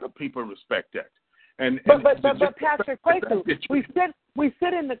make other people respect that. But Pastor Kwaku, we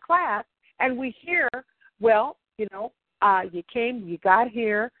sit in the class and we hear, you came, you got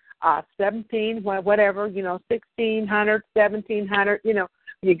here, 17, whatever, 1600, 1700,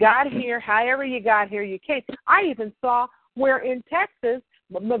 you got here, however you got here, you came. I even saw where in Texas,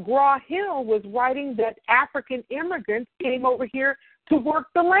 McGraw-Hill was writing that African immigrants came over here to work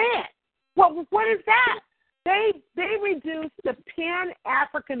the land. What is that? They reduced the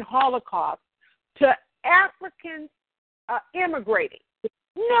Pan-African Holocaust to Africans immigrating.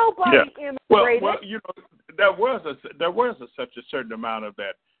 Nobody immigrated. Well, there was such a certain amount of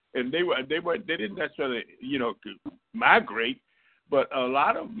that, and they didn't necessarily migrate, but a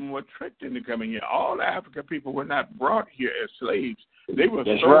lot of them were tricked into coming here. All the African people were not brought here as slaves. They were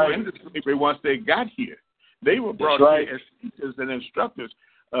sold into slavery once they got here. They were brought here as teachers and instructors.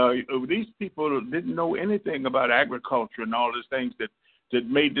 These people didn't know anything about agriculture and all those things that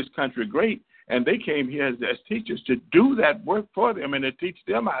made this country great, and they came here as teachers to do that work for them and to teach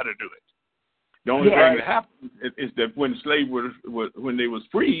them how to do it. The only thing that happened is that when when they was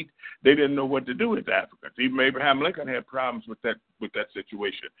freed, they didn't know what to do with the Africans. Even Abraham Lincoln had problems with that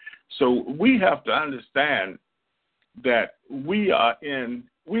situation. So we have to understand that we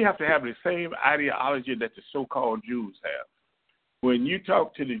have to have the same ideology that the so-called Jews have. When you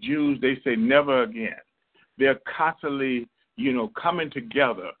talk to the Jews, they say never again. They're constantly, coming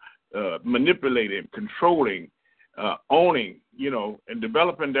together, manipulating, controlling, owning, and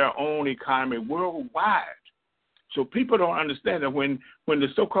developing their own economy worldwide. So people don't understand that when the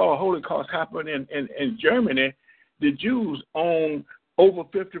so-called Holocaust happened in Germany, the Jews owned over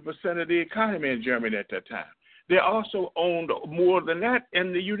 50% of the economy in Germany at that time. They also owned more than that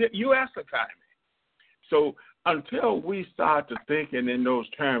in the U.S. economy. So until we start to thinking in those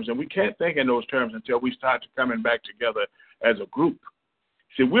terms, and we can't think in those terms until we start to coming back together as a group.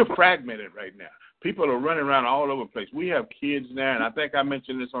 See, we're fragmented right now. People are running around all over the place. We have kids now, and I think I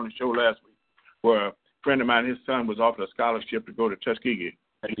mentioned this on the show last week, where a friend of mine, his son was offered a scholarship to go to Tuskegee.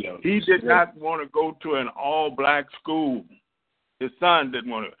 He did not want to go to an all-black school. His son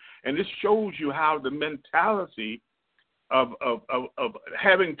didn't want to. And this shows you how the mentality of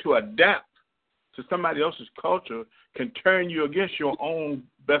having to adapt to somebody else's culture can turn you against your own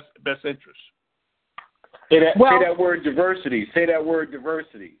best interest. Say that word diversity. Say that word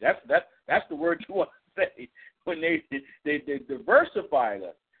diversity. That's the word you want to say when they diversified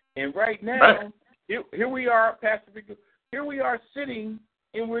us. And right now, here we are, Pastor Victor. Here we are sitting,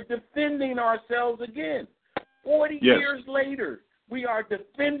 and we're defending ourselves again. 40 years later, we are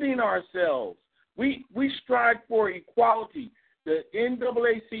defending ourselves. We strive for equality. The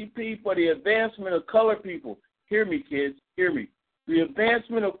NAACP for the advancement of colored people. Hear me, kids. Hear me. The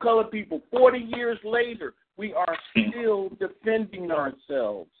advancement of colored people. 40 years later, we are still defending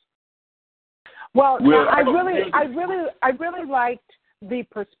ourselves. Well, I really liked the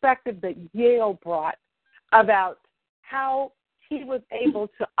perspective that Yale brought about how he was able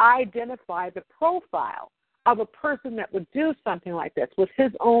to identify the profile of a person that would do something like this with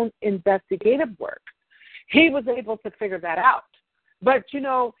his own investigative work. He was able to figure that out. But,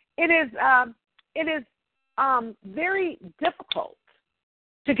 it is very difficult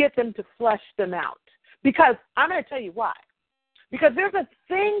to get them to flesh them out. Because I'm going to tell you why. Because there's a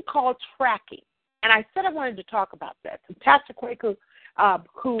thing called tracking. And I said I wanted to talk about that. So Pastor Kwaku,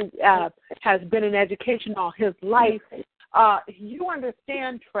 who has been in education all his life, you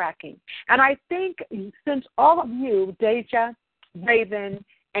understand tracking. And I think since all of you, Deja, Raven,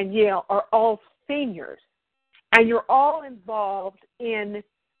 and Yale, are all seniors, and you're all involved in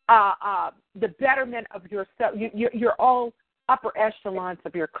the betterment of yourself, you're all upper echelons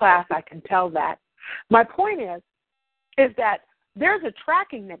of your class, I can tell that. My point is that there's a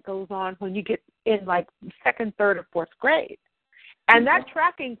tracking that goes on when you get in like second, third, or fourth grade. And that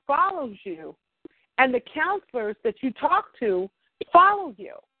tracking follows you, and the counselors that you talk to follow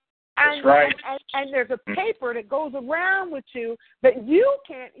you. And, that's right. And there's a paper that goes around with you that you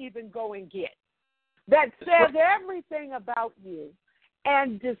can't even go and get that says everything about you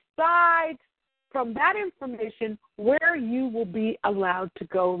and decides from that information where you will be allowed to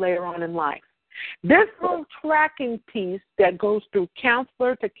go later on in life. This little tracking piece that goes through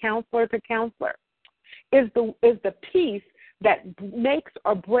counselor to counselor to counselor is the piece that makes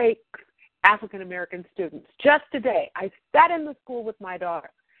or breaks African American students. Just today, I sat in the school with my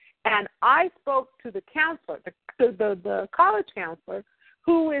daughter, and I spoke to the counselor, the college counselor,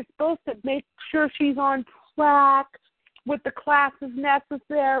 who is supposed to make sure she's on track with the classes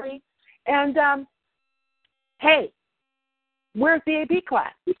necessary. And hey, where's the AP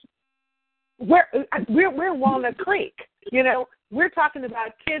class? We're Walnut Creek. You know, we're talking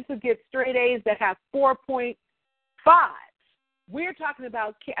about kids who get straight A's that have 4.5. We're talking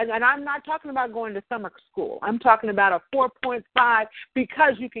about, and I'm not talking about going to summer school. I'm talking about a 4.5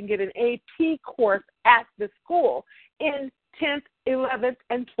 because you can get an AP course at the school in 10th, 11th,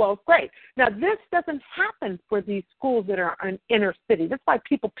 and 12th grade. Now, this doesn't happen for these schools that are in inner city. That's why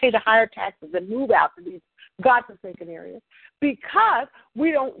people pay the higher taxes and move out to these godforsaken areas, because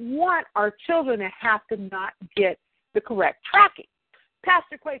we don't want our children to have to not get the correct tracking.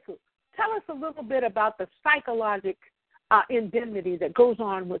 Pastor Kwaku, tell us a little bit about the psychological indemnity that goes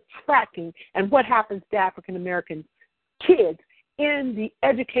on with tracking and what happens to African American kids in the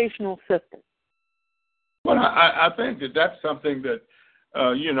educational system. Well, I think that's something that,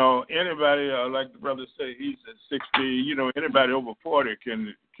 anybody, like the brother say, he's at 60, anybody over 40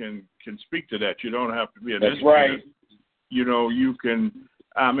 can speak to that. You don't have to be an educator. Right. You can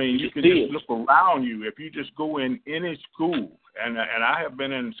just look around you. If you just go in any school, and I have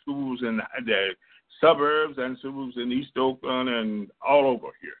been in schools in the suburbs and schools in East Oakland and all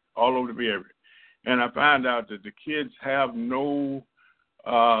over here, all over the area. And I find out that the kids have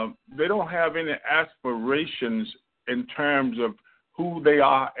they don't have any aspirations in terms of who they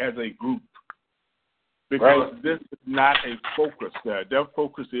are as a group. Because this is not a focus there. Their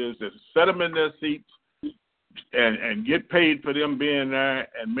focus is to set them in their seats and get paid for them being there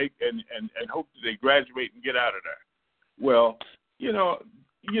and and hope that they graduate and get out of there. Well,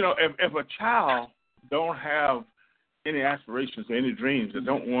 if a child don't have any aspirations or any dreams, and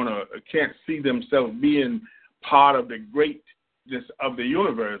can't see themselves being part of the greatness of the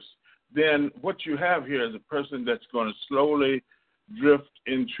universe, then what you have here is a person that's going to slowly drift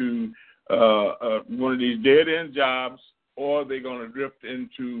into one of these dead-end jobs, or they're going to drift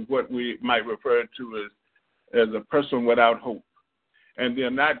into what we might refer to as a person without hope. And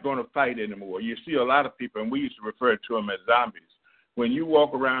they're not going to fight anymore. You see a lot of people, and we used to refer to them as zombies. When you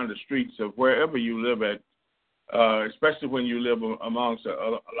walk around the streets of wherever you live at, especially when you live amongst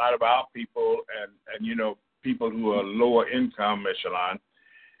a lot of our people and people who are lower income echelon,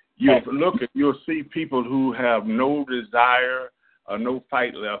 you'll see people who have no desire or no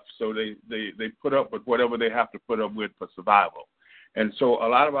fight left, so they put up with whatever they have to put up with for survival. And so a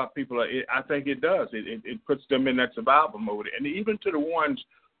lot of our people, I think it does. It puts them in that survival mode. And even to the ones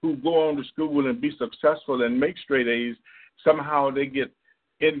who go on to school and be successful and make straight A's, somehow they get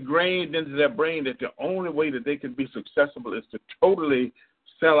ingrained into their brain that the only way that they can be successful is to totally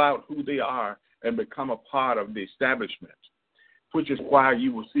sell out who they are and become a part of the establishment, which is why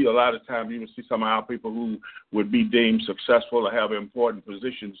you will see a lot of times, you will see some of our people who would be deemed successful or have important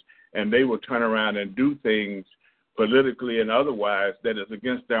positions, and they will turn around and do things politically and otherwise that is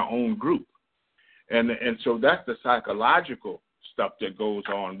against their own group. And so that's the psychological stuff that goes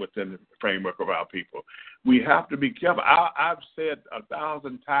on within the framework of our people. We have to be careful. I've said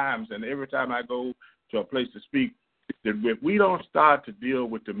 1,000 times, and every time I go to a place to speak, that if we don't start to deal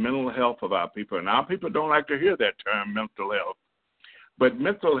with the mental health of our people, and our people don't like to hear that term, mental health, but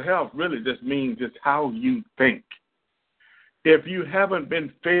mental health really just means just how you think. If you haven't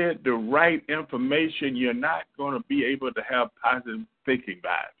been fed the right information, you're not going to be able to have positive thinking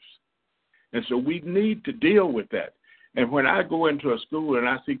vibes. And so we need to deal with that. And when I go into a school and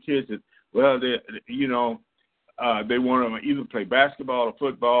I see kids that, they want to either play basketball or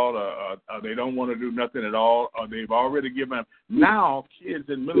football, or they don't want to do nothing at all, or they've already given up. Now, kids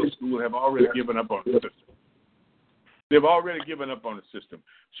in middle school have already given up on the system. They've already given up on the system.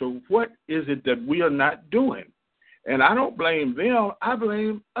 So what is it that we are not doing? And I don't blame them. I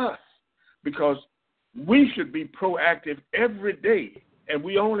blame us, because we should be proactive every day. And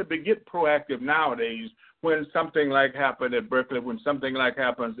we only get proactive nowadays when something like happened at Berkeley, when something like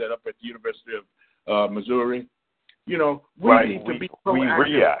happens up at the University of Missouri. You know, we need to be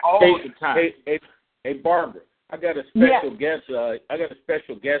proactive all the time. Hey, Barbara, I got a special guest. I got a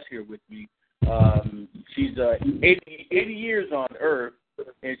special guest here with me. She's 80 years on Earth,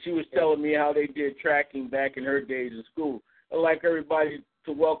 and she was telling me how they did tracking back in her days of school. I'd like everybody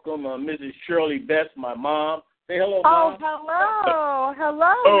to welcome Mrs. Shirley Best, my mom. Say hello, Mom. Oh,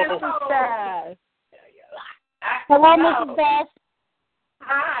 hello, Mrs. Best. Hello, Mrs. Best.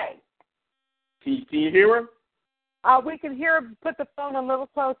 Hi. Can you hear her? We can hear her. Put the phone a little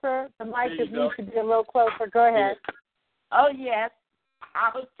closer. The mic needs to be a little closer. Go ahead. Oh, yes. I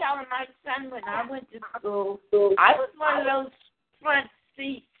was telling my son when I went to school, I was one of those front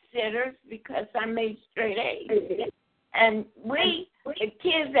seat sitters because I made straight A's. And the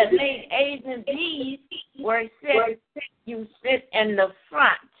kids that made A's and B's you sit in the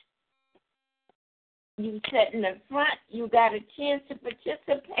front. You sit in the front, you got a chance to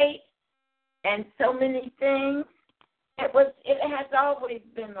participate in so many things. It has always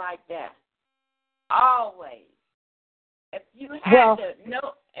been like that. Always. If you have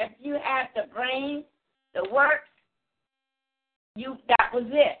if you have the brain, the works, that was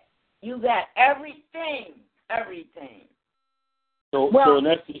it. You got everything. So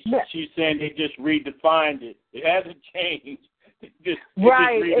she's saying they just redefined it. It hasn't changed. They just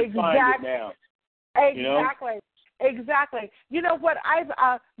redefined it now. Exactly. Exactly. You know what? I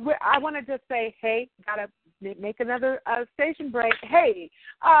want to just say, hey, gotta make another station break. Hey,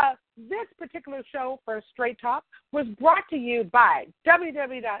 this particular show for Straight Talk was brought to you by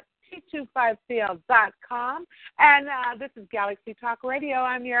www.t25cl.com, and this is Galaxy Talk Radio.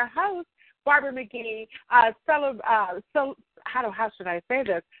 I'm your host, Barbara McGee. How should I say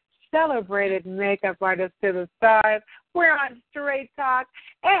this? Celebrated makeup artist to the stars. We're on Straight Talk,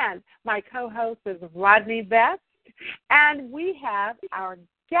 and my co-host is Rodney Best, and we have our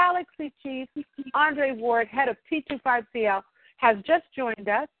Galaxy Chief, Andre Ward, head of T25CL, has just joined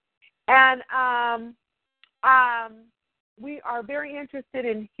us, and we are very interested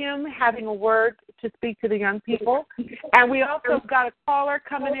in him having a word to speak to the young people. And we also got a caller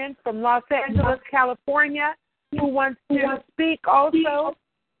coming in from Los Angeles, California, who wants to speak also.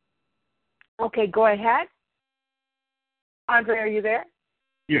 Okay, go ahead. Andre, are you there?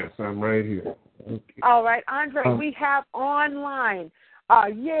 Yes, I'm right here. Okay. All right, Andre, we have online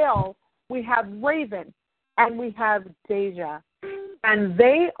Yale, we have Raven, and we have Deja. And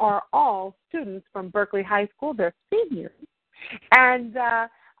they are all students from Berkeley High School. They're seniors. And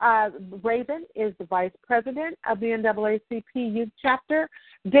Raven is the vice president of the NAACP Youth Chapter.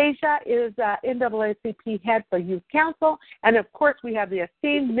 Deja is NAACP head for Youth Council. And, of course, we have the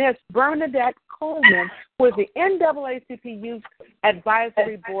esteemed Miss Bernadette Coleman, who is the NAACP Youth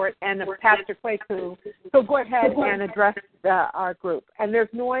Advisory Board and the Pastor Kwaku. So go ahead and address our group. And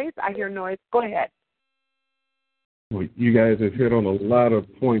there's noise. I hear noise. Go ahead. Well, you guys have hit on a lot of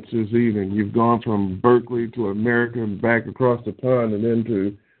points this evening. You've gone from Berkeley to America and back across the pond and then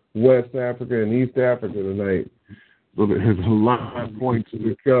to West Africa and East Africa tonight. So there's a lot of points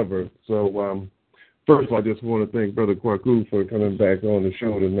to cover. So first of all, I just want to thank Brother Kwaku for coming back on the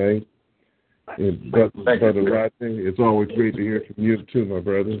show tonight. And Brother Rodney, it's always great to hear from you too, my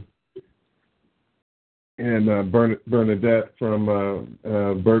brother. And Bernadette from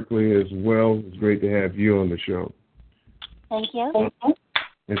Berkeley as well. It's great to have you on the show. Thank you.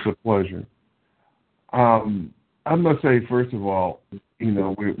 It's a pleasure. I must say, first of all,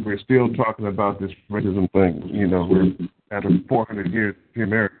 we're still talking about this racism thing. We're at 400 years in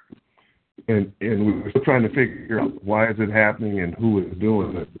America, and we're still trying to figure out why is it happening and who is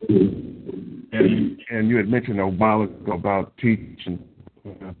doing it. And you had mentioned a while ago about teaching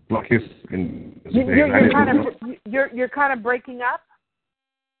Black history. You're kind of breaking up.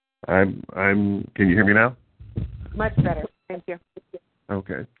 Can you hear me now? Much better. Thank you.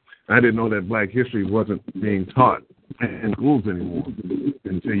 Okay. I didn't know that Black history wasn't being taught in schools anymore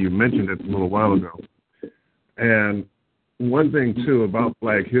until you mentioned it a little while ago. And one thing, too, about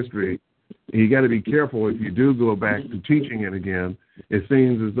Black history, you got to be careful if you do go back to teaching it again. It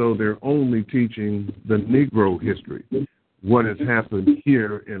seems as though they're only teaching the Negro history, what has happened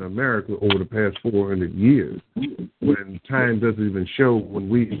here in America over the past 400 years, when time doesn't even show when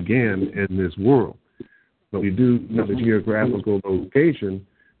we began in this world. but we do know the geographical location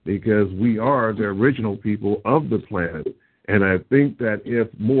because we are the original people of the planet. And I think that if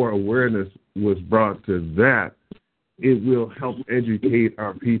more awareness was brought to that, it will help educate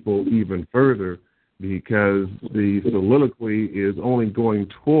our people even further, because the soliloquy is only going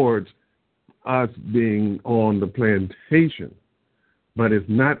towards us being on the plantation, but it's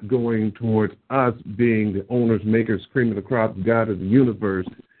not going towards us being the owners, makers, cream of the crop, God of the universe,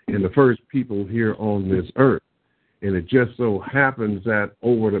 and the first people here on this earth. And it just so happens that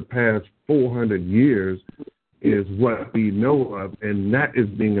over the past 400 years is what we know of, and that is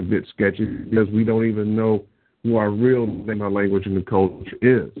being a bit sketchy because we don't even know who our real name, our language, and the culture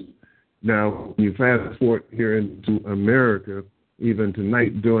is. Now, when you fast forward here into America, even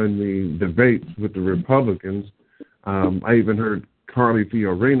tonight during the debates with the Republicans, I even heard Carly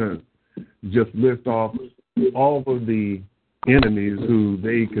Fiorina just list off all of the enemies who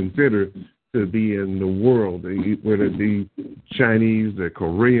they consider to be in the world, whether it be Chinese, the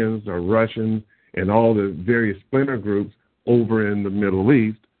Koreans, the Russians, and all the various splinter groups over in the Middle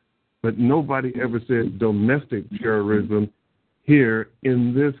East. But nobody ever said domestic terrorism here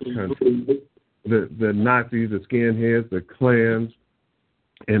in this country. The Nazis, the skinheads, the Klans,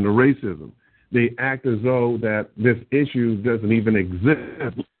 and the racism. They act as though that this issue doesn't even exist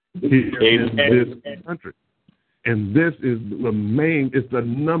here in this country. And this is it's the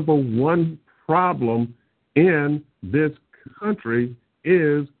number one problem in this country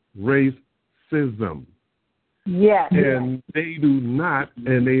is racism. Yes. And they do not,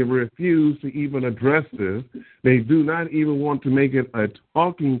 and they refuse to even address this. They do not even want to make it a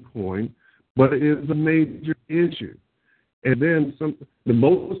talking point, but it is a major issue. And then the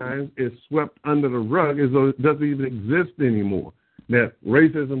most times it's swept under the rug as though it doesn't even exist anymore. That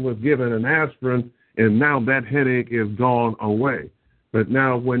racism was given an aspirin, and now that headache is gone away. But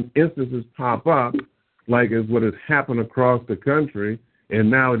now when instances pop up, like is what has happened across the country, and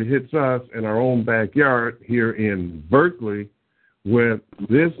now it hits us in our own backyard here in Berkeley with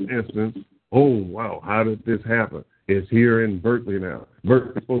this instance, oh, wow, how did this happen? It's here in Berkeley now.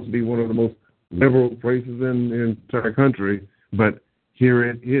 Berkeley is supposed to be one of the most liberal places in the entire country, but here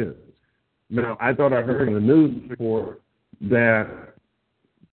it is. Now, I thought I heard in the news report that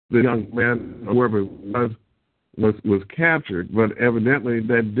the young man, whoever it was captured, but evidently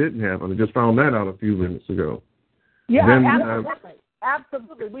that didn't happen. I just found that out a few minutes ago. Yeah, then, absolutely.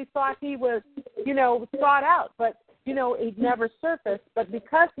 Absolutely. We thought he was, sought out, but, he never surfaced. But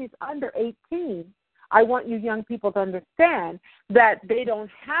because he's under 18, I want you young people to understand that they don't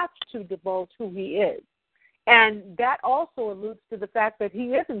have to divulge who he is. And that also alludes to the fact that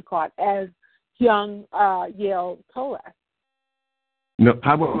he isn't caught as young Yale Tolas. No,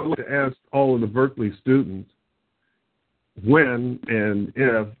 I would like to ask all of the Berkeley students when and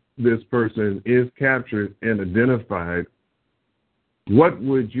if this person is captured and identified, what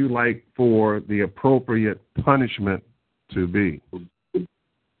would you like for the appropriate punishment to be?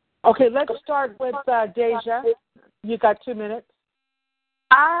 Okay, let's start with Deja. You got 2 minutes.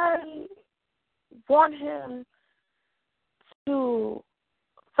 I want him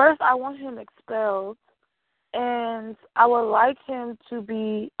expelled, and I would like him to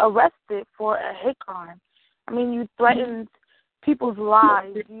be arrested for a hate crime. I mean, you threatened people's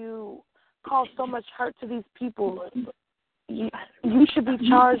lives. You caused so much hurt to these people. You should be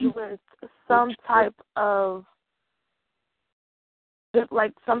charged with some type of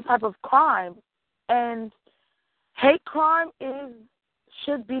crime, and hate crime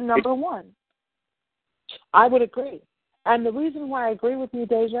should be number one. I would agree, and the reason why I agree with you,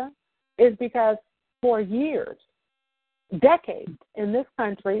 Deja, is because for years, decades in this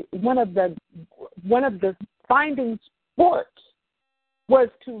country, one of the finding sports was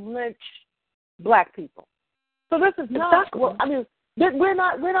to lynch black people. So this is not. We're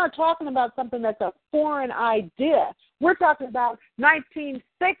not talking about something that's a foreign idea. We're talking about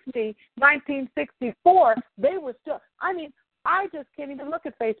 1960, 1964. They were still. I just can't even look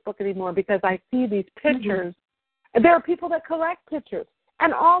at Facebook anymore because I see these pictures. And there are people that collect pictures,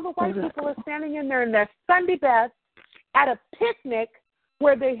 and all the white people are standing in there in their Sunday best at a picnic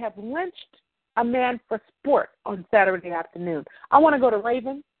where they have lynched a man for sport on Saturday afternoon. I want to go to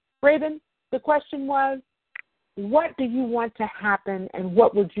Raven. Raven, the question was, what do you want to happen, and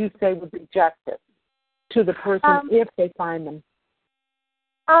what would you say would be justice to the person if they find them?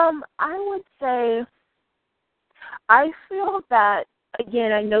 I would say, I feel that,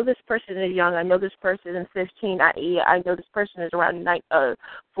 again, I know this person is young. I know this person is 15, i.e., I know this person is around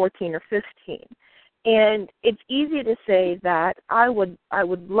 14 or 15. And it's easy to say that I would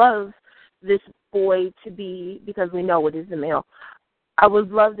love this boy to be, because we know it is a male, I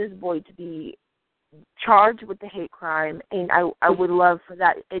would love this boy to be charged with the hate crime, and I would love for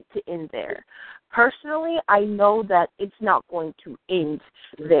it to end there. Personally, I know that it's not going to end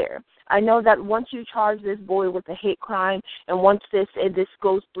there. I know that once you charge this boy with a hate crime, and once this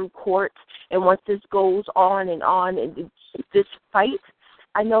goes through courts, and once this goes on, and this fight,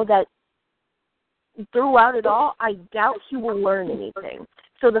 I know that throughout it all, I doubt he will learn anything.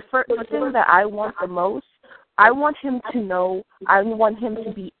 So the thing that I want the most, I want him to know, I want him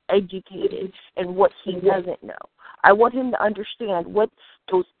to be educated in what he doesn't know. I want him to understand what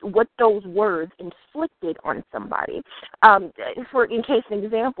those words inflicted on somebody. In case an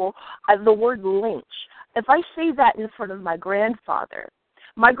example, the word lynch. If I say that in front of my grandfather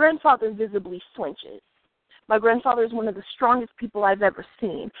visibly flinches. My grandfather is one of the strongest people I've ever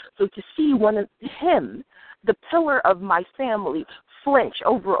seen. So to see one of him, the pillar of my family, flinch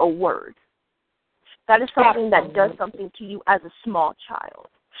over a word, that is something that does something to you as a small child.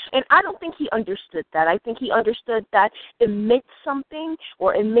 And I don't think he understood that. I think he understood that it meant something,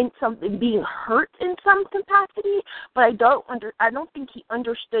 or it meant something being hurt in some capacity, but I don't think he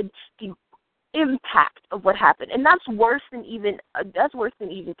understood the impact of what happened. And that's worse than even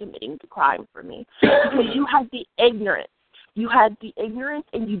committing the crime for me. Because you had the ignorance. You had the ignorance,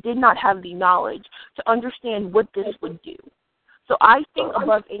 and you did not have the knowledge to understand what this would do. So I think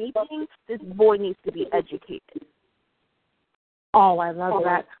above anything, this boy needs to be educated. Oh, I love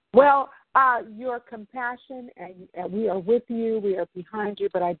that. Well, your compassion, and we are with you, we are behind you,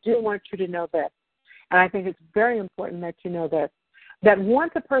 but I do want you to know this, and I think it's very important that you know this, that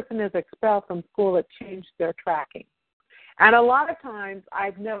once a person is expelled from school, it changed their tracking. And a lot of times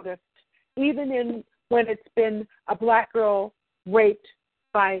I've noticed, even when it's been a black girl raped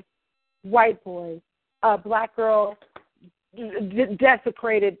by white boys, a black girl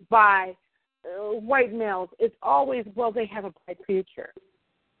desecrated by white males, it's always, well, they have a bright future.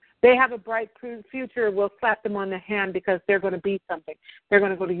 They have a bright future. We'll slap them on the hand because they're going to be something. They're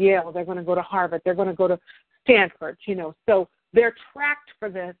going to go to Yale. They're going to go to Harvard. They're going to go to Stanford, So they're tracked for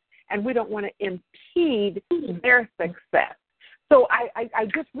this, and we don't want to impede their success. So I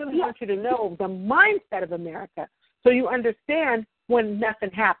just really want you to know the mindset of America so you understand when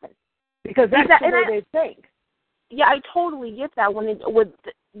nothing happens, because that's the way they think. Yeah, I totally get that.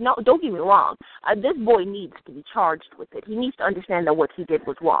 No, don't get me wrong. This boy needs to be charged with it. He needs to understand that what he did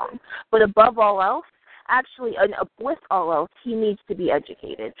was wrong. But above all else, with all else, he needs to be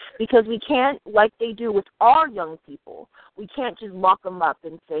educated, because we can't, like they do with our young people, we can't just lock them up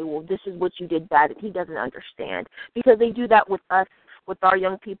and say, well, this is what you did bad, and he doesn't understand, because they do that with us, with our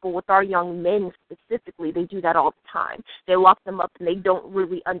young people, with our young men specifically. They do that all the time. They lock them up, and they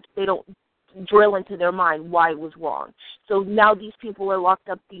don't drill into their mind why it was wrong. So now these people are locked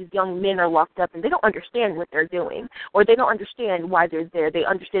up, these young men are locked up, and they don't understand what they're doing, or they don't understand why they're there. They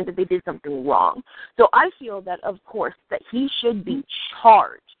understand that they did something wrong. So I feel that, of course, that he should be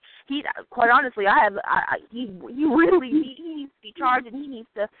charged. Quite honestly, he really needs to be charged, and he needs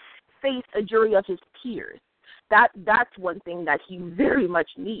to face a jury of his peers. That's one thing that he very much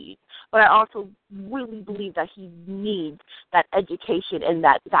needs. But I also really believe that he needs that education and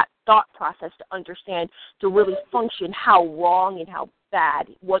that thought process to understand, to really function how wrong and how bad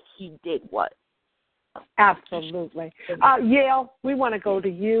what he did was. Absolutely. Yale, we want to go to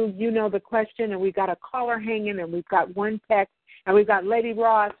you. You know the question, and we've got a caller hanging, and we've got one text, and we've got Lady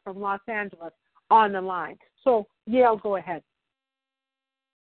Ross from Los Angeles on the line. So, Yale, go ahead.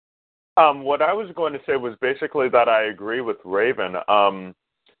 What I was going to say was basically that I agree with Raven.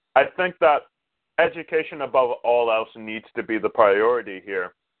 I think that education above all else needs to be the priority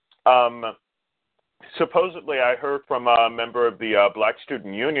here. Supposedly, I heard from a member of the Black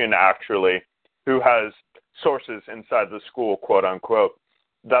Student Union, actually, who has sources inside the school, quote unquote,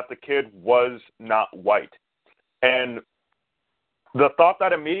 that the kid was not white. And the thought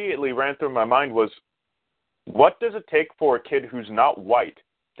that immediately ran through my mind was, what does it take for a kid who's not white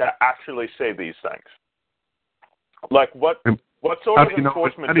to actually say these things? Like, what sort of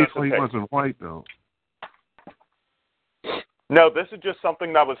enforcement does it take? He wasn't white, though. No, this is just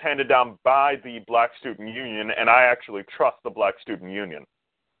something that was handed down by the Black Student Union, and I actually trust the Black Student Union.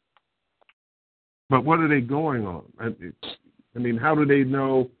 But what are they going on? I mean, how do they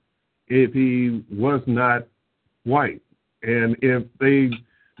know if he was not white? And if they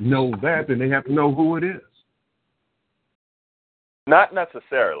know that, then they have to know who it is. Not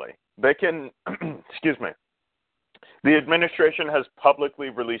necessarily. They can, excuse me. The administration has publicly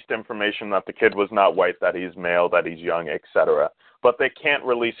released information that the kid was not white, that he's male, that he's young, etc. But they can't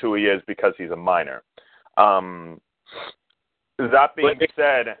release who he is because he's a minor. That being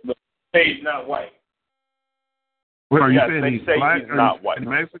said, they say he's not white. Well, are you yes, saying they he's say black he's not white.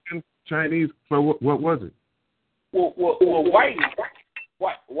 Mexican? Chinese. So what was it? Well, white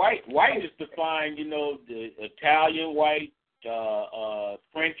is defined. You know, the Italian white,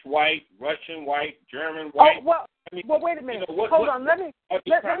 French white, Russian white, German white. Oh well. I mean, wait a minute. Hold on. Let me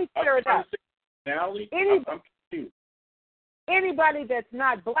clear it up. I'm confused. Anybody that's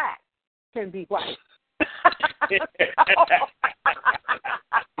not black can be white.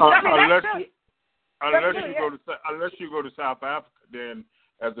 Unless you go to South Africa, then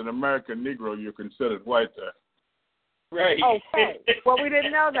as an American Negro, you're considered white there. Right. Okay. Well, we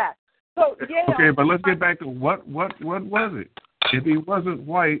didn't know that. So yeah. Okay, but let's get back to what was it? If he wasn't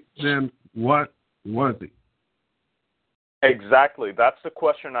white, then what was he? Exactly. That's the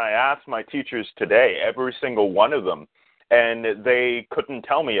question I asked my teachers today, every single one of them. And they couldn't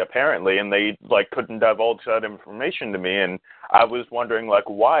tell me, apparently, and they couldn't divulge that information to me. And I was wondering,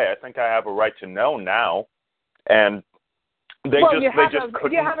 why? I think I have a right to know now. And they just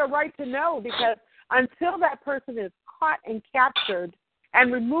couldn't. You have a right to know, because until that person is caught and captured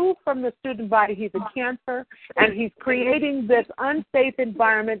and removed from the student body, he's a cancer, and he's creating this unsafe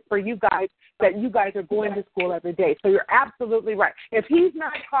environment for you guys, that you guys are going to school every day. So you're absolutely right. If he's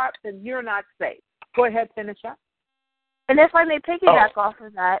not caught, then you're not safe. Go ahead, finish up. And if I may piggyback off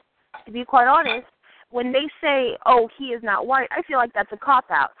of that, to be quite honest, when they say, oh, he is not white, I feel like that's a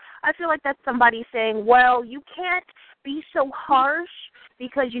cop-out. I feel like that's somebody saying, well, you can't be so harsh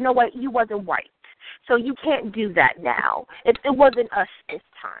because, you know what, you wasn't white. So you can't do that now. It wasn't us this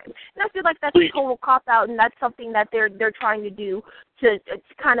time. And I feel like that's a total cop-out, and that's something that they're trying to do to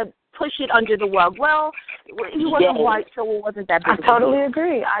kind of push it under the rug. Well, he wasn't white, so it wasn't that big. I totally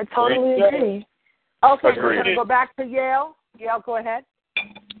agree. Okay, we're going to go back to Yale. Yale, go ahead.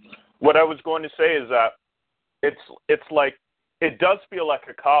 What I was going to say is that it's like, it does feel like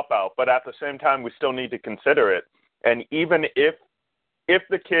a cop-out, but at the same time, we still need to consider it. And even if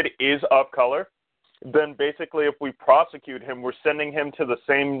the kid is of color, then basically if we prosecute him, we're sending him to the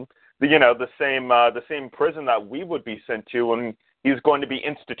same prison that we would be sent to, and he's going to be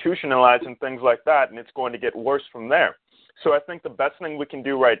institutionalized and things like that, and it's going to get worse from there. So I think the best thing we can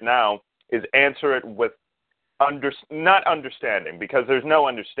do right now is answer it with not understanding, because there's no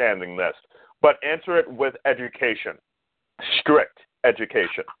understanding this, but answer it with education, strict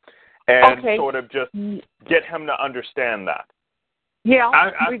education, and sort of just get him to understand that.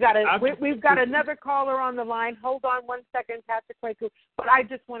 Yeah, we've got another caller on the line. Hold on one second, Pastor Kwaku. But I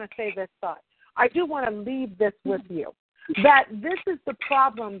just want to say this thought. I do want to leave this with you, that this is the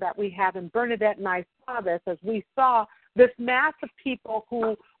problem that we have, and Bernadette and I saw this as we saw this mass of people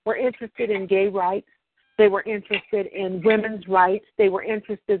who were interested in gay rights. They were interested in women's rights. They were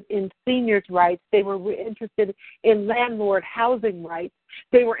interested in seniors' rights. They were interested in landlord housing rights.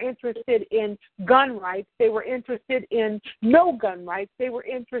 They were interested in gun rights. They were interested in no gun rights. They were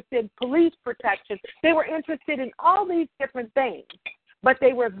interested in police protection. They were interested in all these different things. But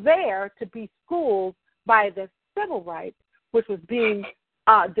they were there to be schooled by the civil rights, which was being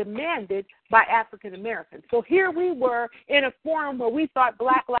demanded by African Americans. So here we were in a forum where we thought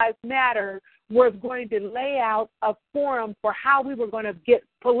Black Lives Matter was going to lay out a forum for how we were going to get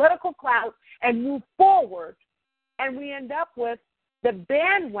political clout and move forward. And we end up with the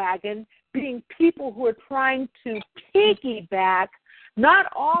bandwagon being people who are trying to piggyback, not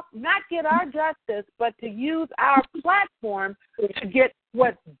get our justice, but to use our platform to get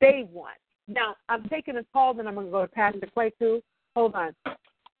what they want. Now, I'm taking a call, then I'm going to go to Pastor Kwaku. Hold on.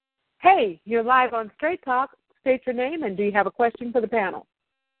 Hey, you're live on Straight Talk. State your name, and do you have a question for the panel?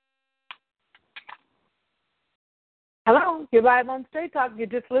 Hello, you're live on Straight Talk. You're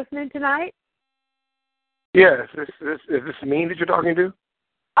just listening tonight? Yes. Is this me that you're talking to?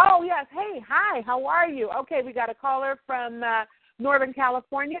 Oh, yes. Hey, hi. How are you? Okay, we got a caller from Northern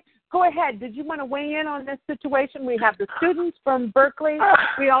California. Go ahead. Did you want to weigh in on this situation? We have the students from Berkeley.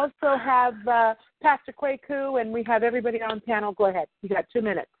 We also have Pastor Kwaku, and we have everybody on panel. Go ahead. You got 2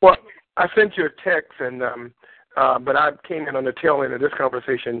 minutes. Well, I sent you a text, and but I came in on the tail end of this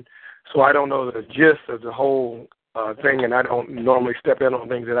conversation, so I don't know the gist of the whole thing, and I don't normally step in on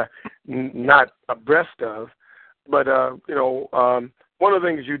things that I'm not abreast of. But, one of the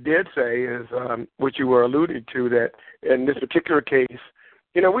things you did say is, what you were alluding to, that in this particular case,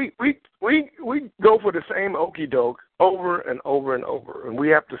 we go for the same okey doke over and over and over, and we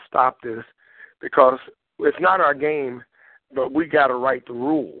have to stop this because it's not our game, but we got to write the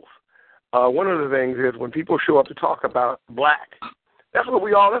rules. One of the things is when people show up to talk about black, that's all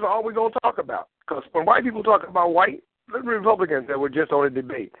we're going to talk about. Because when white people talk about white, the Republicans that were just on a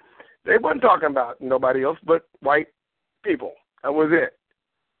debate, they wasn't talking about nobody else but white people. That was it.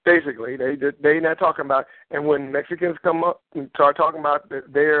 Basically, they not talking about. And when Mexicans come up and start talking about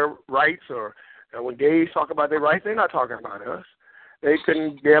their rights, or when gays talk about their rights, they're not talking about us. They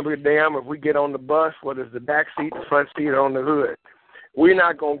couldn't give a damn if we get on the bus, whether it's the back seat, the front seat, or on the hood. We're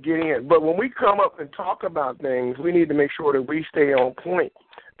not going to get in. But when we come up and talk about things, we need to make sure that we stay on point.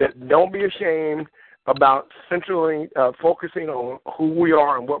 That don't be ashamed about centrally focusing on who we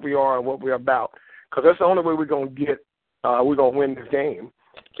are and what we're about. Because that's the only way we're going to win this game,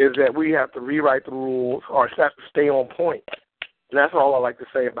 is that we have to rewrite the rules or have to stay on point. And that's all I like to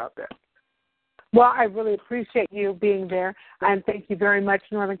say about that. Well, I really appreciate you being there, and thank you very much,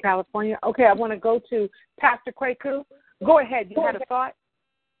 Northern California. Okay, I want to go to Pastor Kwaku. Go ahead. You had a thought?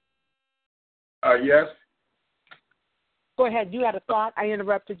 Yes. Go ahead. You had a thought. I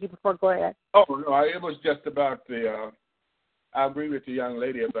interrupted you before. Go ahead. Oh, no, it was just about I agree with the young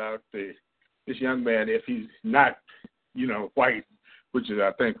lady about this young man. If he's not, white, which is,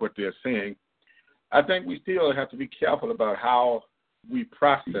 I think, what they're saying, I think we still have to be careful about how we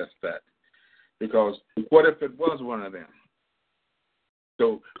process that. Because what if it was one of them?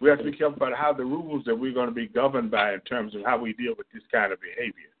 So we have to be careful about how the rules that we're going to be governed by in terms of how we deal with this kind of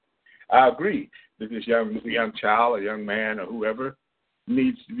behavior. I agree that this young child or young man or whoever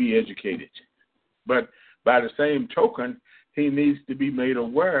needs to be educated. But by the same token, he needs to be made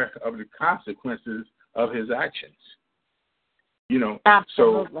aware of the consequences of his actions.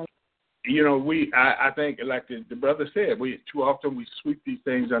 Absolutely. So, I think, like the brother said, too often we sweep these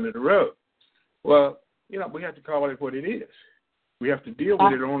things under the rug. Well, we have to call it what it is. We have to deal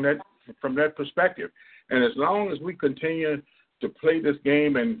with it from that perspective. And as long as we continue to play this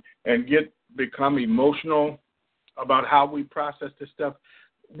game and become emotional about how we process this stuff,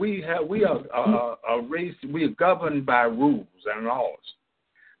 we are a race. We are governed by rules and laws.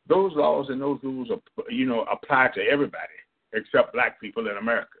 Those laws and those rules apply to everybody except black people in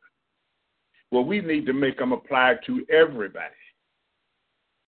America. Well, we need to make them apply to everybody.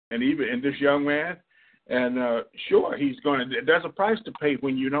 And even in this young man, and sure, there's a price to pay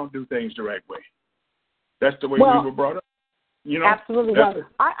when you don't do things the right way. That's the way we were brought up. Absolutely.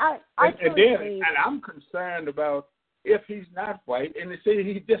 And I'm concerned about if he's not white, and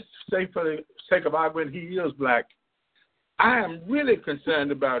he just say for the sake of argument he is black. I am really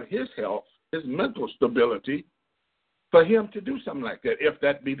concerned about his health, his mental stability, for him to do something like that, if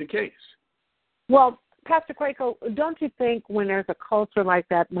that be the case. Well, Pastor Kwaku, don't you think when there's a culture like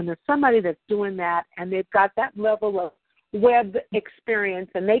that, when there's somebody that's doing that and they've got that level of web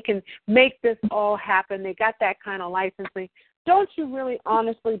experience and they can make this all happen, they got that kind of licensing, don't you really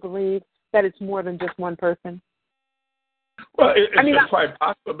honestly believe that it's more than just one person? Well, it's quite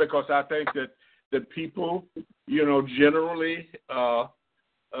possible, because I think that people, generally, the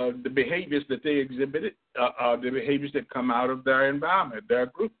behaviors that they exhibited are the behaviors that come out of their environment, their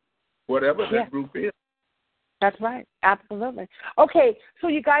group, whatever that group is. That's right. Absolutely. Okay, so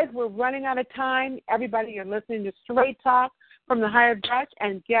you guys, we're running out of time. Everybody, you're listening to Straight Talk from the Hired Brush,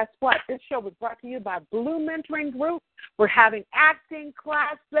 and guess what? This show was brought to you by Blue Mentoring Group. We're having acting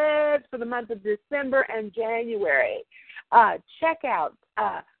classes for the month of December and January. Check out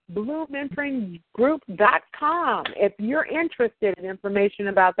BlueMentoringGroup.com if you're interested in information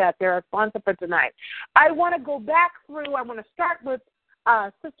about that. They're a sponsor for tonight. I want to go back through. I want to start with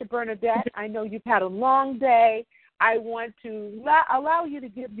Sister Bernadette. I know you've had a long day. I want to allow you to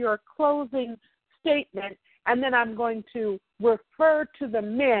give your closing statement, and then I'm going to refer to the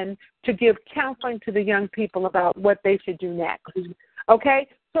men to give counseling to the young people about what they should do next. Okay?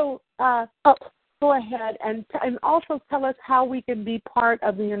 So go ahead and also tell us how we can be part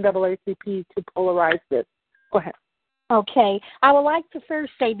of the NAACP to polarize this. Go ahead. Okay. I would like to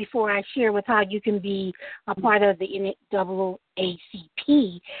first say, before I share with how you can be a part of the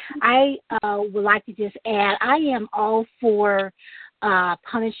NAACP, I would like to just add, I am all for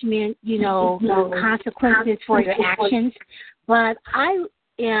punishment, consequences for your actions, but I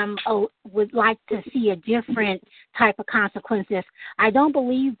would like to see a different type of consequences. I don't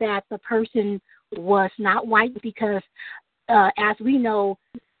believe that the person was not white, because as we know,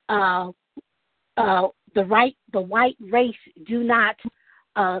 the white race do not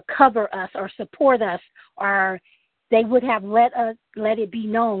cover us or support us, or they would have let it be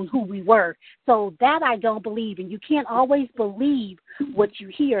known who we were. So that I don't believe, and you can't always believe what you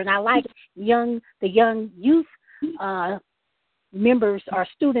hear. And I like the young youth members or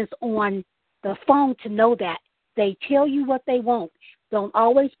students on the phone to know that they tell you what they want. Don't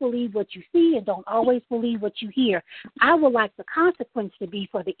always believe what you see and don't always believe what you hear. I would like the consequence to be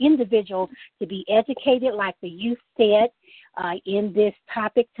for the individual to be educated, like the youth said in this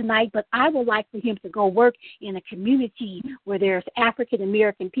topic tonight, but I would like for him to go work in a community where there's African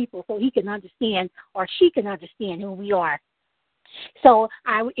American people so he can understand or she can understand who we are. So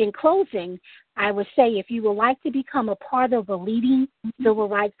in closing, I would say if you would like to become a part of a leading civil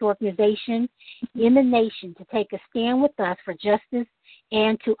rights organization in the nation to take a stand with us for justice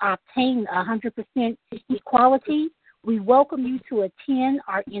and to obtain 100% equality, we welcome you to attend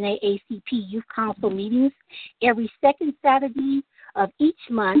our NAACP Youth Council meetings every second Saturday of each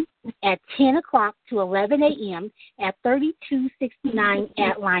month at 10 o'clock to 11 a.m. at 3269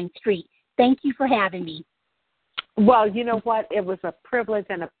 Adeline Street. Thank you for having me. Well, you know what? It was a privilege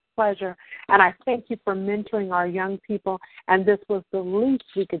and a pleasure, and I thank you for mentoring our young people, and this was the least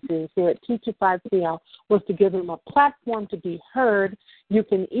we could do here at T25CL was to give them a platform to be heard. You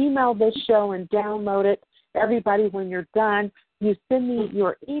can email this show and download it. Everybody, when you're done, you send me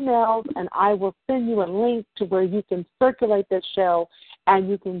your emails, and I will send you a link to where you can circulate this show, and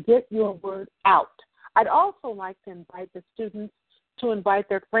you can get your word out. I'd also like to invite the students to invite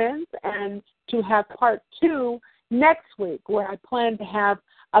their friends and to have part 2 next week, where I plan to have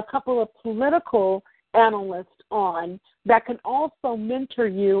a couple of political analysts on that can also mentor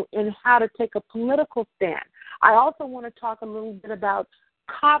you in how to take a political stand. I also want to talk a little bit about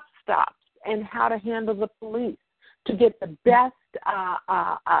cop stops and how to handle the police to get the best,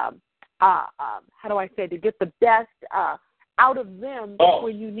 to get the best out of them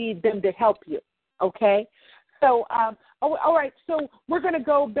when you need them to help you, okay? So, all right, so we're going to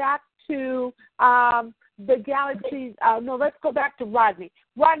go back to the Galaxy. Let's go back to Rodney.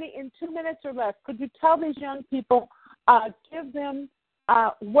 Rodney, in 2 minutes or less, could you tell these young people, give them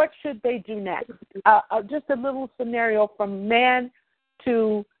what should they do next? Just a little scenario from man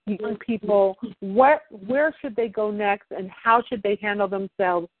to young people. Where should they go next, and how should they handle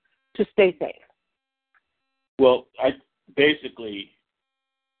themselves to stay safe? Well, I basically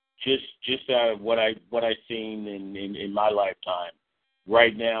just out of what I've seen in my lifetime.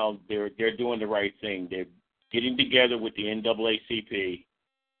 Right now, they're doing the right thing. They're getting together with the NAACP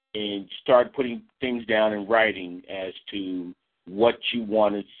and start putting things down in writing as to what you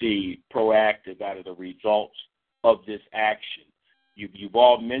want to see proactive out of the results of this action. You've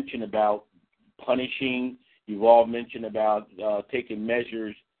all mentioned about punishing. You've all mentioned about taking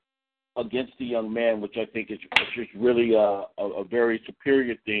measures against the young man, which I think is just really a very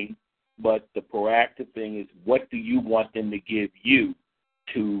superior thing. But the proactive thing is, what do you want them to give you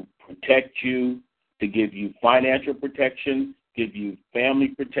to protect you, to give you financial protection, give you family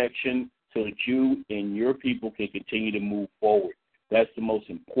protection, so that you and your people can continue to move forward. That's the most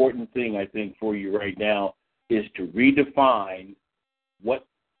important thing, I think, for you right now, is to redefine what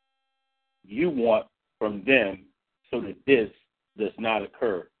you want from them so that this does not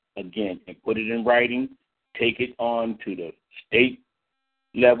occur again, and put it in writing, take it on to the state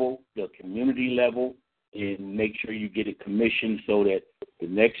level, the community level, and make sure you get it commissioned so that the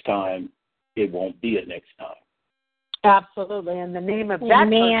next time it won't be a next time. Absolutely, and the name of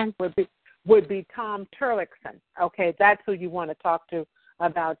that person would be Tom Turlickson. Okay, that's who you want to talk to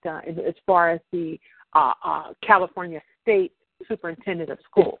about as far as the California State Superintendent of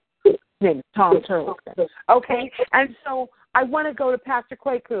Schools. His name is Tom Turlickson. Okay, and so I want to go to Pastor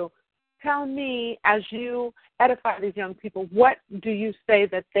Kwaku. Tell me, as you edify these young people, what do you say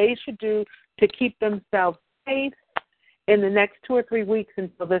that they should do to keep themselves safe in the next 2 or 3 weeks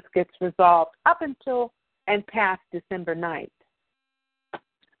until this gets resolved, up until and past December 9th?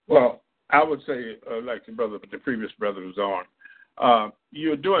 Well, I would say, like the previous brother was on,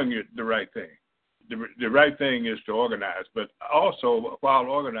 you're doing the right thing. The right thing is to organize, but also, while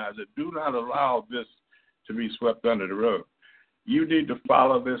organizing, do not allow this to be swept under the rug. You need to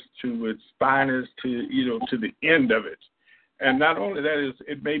follow this to its finest, to the end of it. And not only that,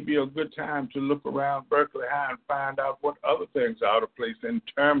 it may be a good time to look around Berkeley High and find out what other things are out of place in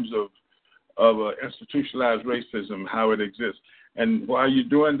terms of institutionalized racism, how it exists. And while you're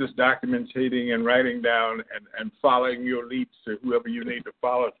doing this documenting and writing down and following your leads to whoever you need to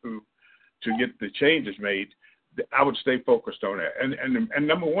follow through to get the changes made, I would stay focused on that. And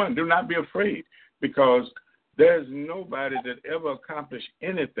number one, do not be afraid, because there's nobody that ever accomplished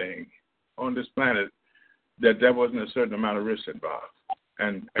anything on this planet that there wasn't a certain amount of risk involved.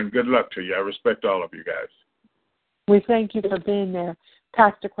 And good luck to you. I respect all of you guys. We thank you for being there,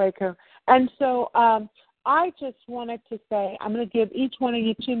 Pastor Kwaku. And so I just wanted to say, I'm going to give each one of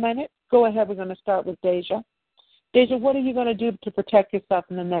you 2 minutes. Go ahead. We're going to start with Deja. Deja, what are you going to do to protect yourself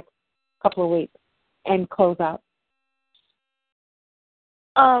in the next couple of weeks and close out?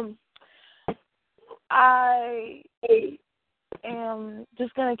 I am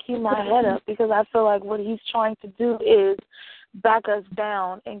just going to keep my head up because I feel like what he's trying to do is back us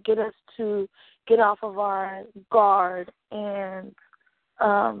down and get us to get off of our guard and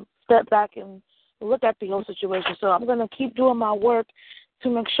step back and look at the whole situation. So I'm going to keep doing my work to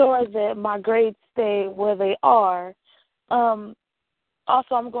make sure that my grades stay where they are. Also,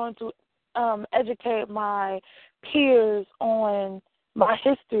 I'm going to educate my peers on my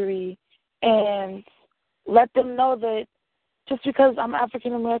history and let them know that just because I'm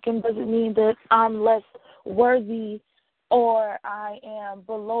African American doesn't mean that I'm less worthy or I am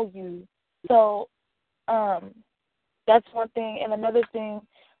below you. So that's one thing. And another thing,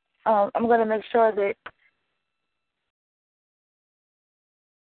 I'm going to make sure that,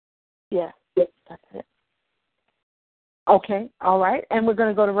 that's it. Okay, all right. And we're going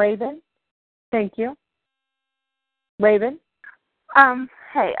to go to Raven. Thank you. Raven?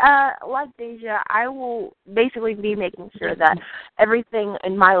 Hey, like Deja, I will basically be making sure that everything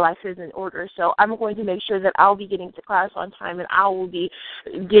in my life is in order. So I'm going to make sure that I'll be getting to class on time and I will be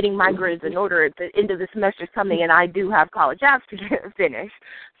getting my grades in order at the end of the semester coming, and I do have college apps to finish.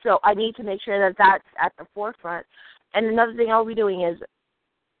 So I need to make sure that that's at the forefront. And another thing I'll be doing is,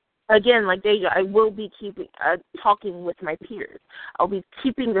 again, like Deja, I will be keeping talking with my peers. I'll be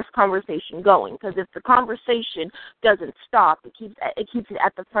keeping this conversation going because if the conversation doesn't stop, it keeps it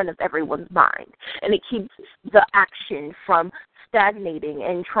at the front of everyone's mind, and it keeps the action from stagnating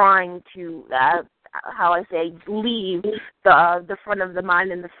and trying to, leave the front of the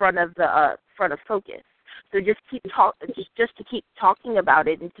mind and the front of focus. So just to keep talking about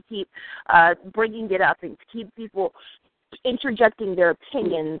it and to keep bringing it up and to keep people interjecting their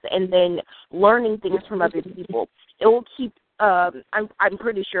opinions and then learning things from other people. It will keep. I'm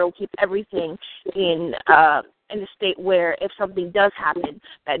pretty sure it will keep everything in a state where if something does happen,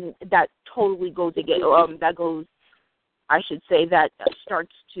 that totally goes again. That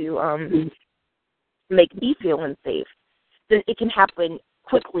starts to make me feel unsafe. Then it can happen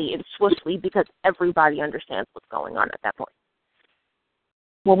quickly and swiftly because everybody understands what's going on at that point.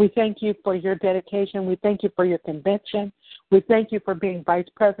 Well, we thank you for your dedication. We thank you for your conviction. We thank you for being vice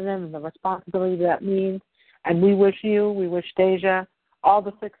president and the responsibility that means. And we wish Deja, all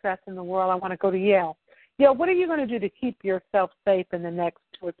the success in the world. I want to go to Yale. Yale, what are you going to do to keep yourself safe in the next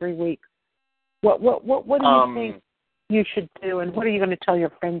 2 or 3 weeks? What do you think you should do, and what are you going to tell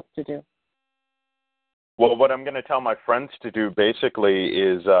your friends to do? Well, what I'm going to tell my friends to do basically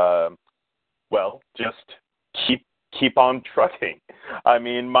is, just keep on trucking. I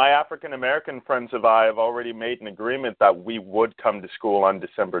mean, my African-American friends and I have already made an agreement that we would come to school on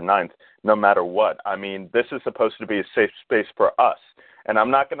December 9th, no matter what. I mean, this is supposed to be a safe space for us, and I'm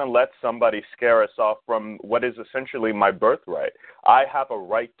not going to let somebody scare us off from what is essentially my birthright. I have a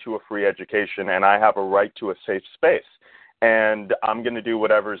right to a free education, and I have a right to a safe space, and I'm going to do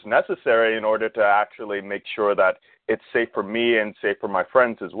whatever is necessary in order to actually make sure that it's safe for me and safe for my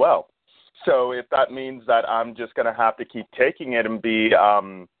friends as well. So if that means that I'm just going to have to keep taking it and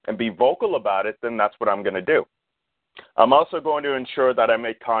be vocal about it, then that's what I'm going to do. I'm also going to ensure that I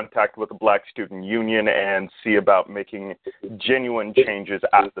make contact with the Black Student Union and see about making genuine changes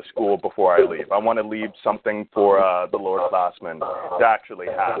at the school before I leave. I want to leave something for the lower classmen to actually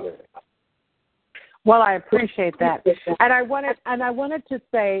have. Well, I appreciate that. And I wanted to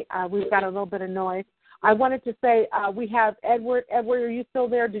say, we've got a little bit of noise. I wanted to say we have Edward. Edward, are you still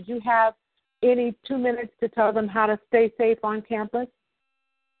there? Did you have any 2 minutes to tell them how to stay safe on campus?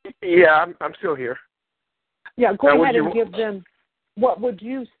 Yeah, I'm still here. Yeah, go ahead and give them, what would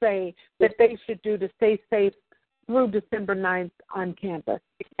you say that they should do to stay safe through December 9th on campus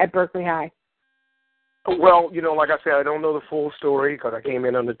at Berkeley High? Well, like I said, I don't know the full story because I came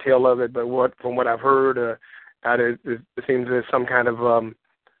in on the tail of it, but from what I've heard, it seems there's some kind of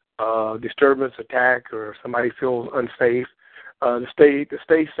disturbance, attack, or somebody feels unsafe. To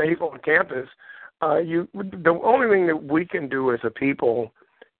stay safe on campus, the only thing that we can do as a people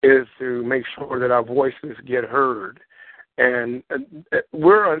is to make sure that our voices get heard. And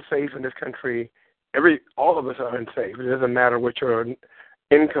we're unsafe in this country. All of us are unsafe. It doesn't matter what your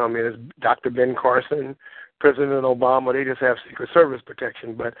income is. Dr. Ben Carson, President Obama, they just have Secret Service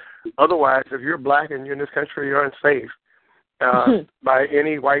protection. But otherwise, if you're black and you're in this country, you're unsafe by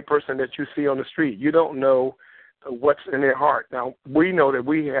any white person that you see on the street. You don't know what's in their heart. Now, we know that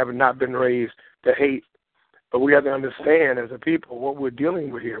we have not been raised to hate, but we have to understand as a people what we're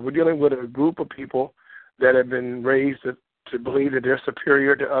dealing with here. We're dealing with a group of people that have been raised to believe that they're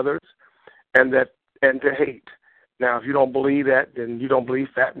superior to others and to hate. Now, if you don't believe that, then you don't believe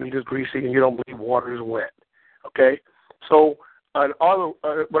fat meat is greasy and you don't believe water is wet. Okay? So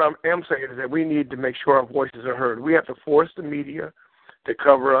what I am saying is that we need to make sure our voices are heard. We have to force the media to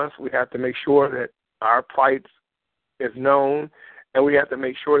cover us. We have to make sure that our plight is known, and we have to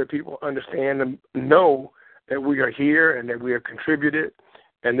make sure that people understand and know that we are here and that we have contributed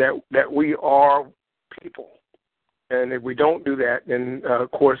and that we are people. And if we don't do that, then, of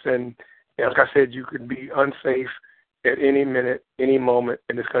course, then, like I said, you could be unsafe at any minute, any moment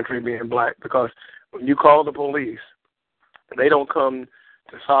in this country being black, because when you call the police, they don't come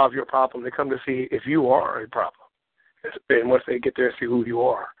to solve your problem. They come to see if you are a problem. And once they get there, see who you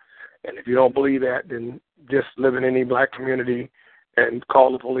are. And if you don't believe that, then just live in any black community and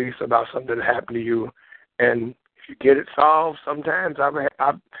call the police about something that happened to you. And if you get it solved, sometimes I've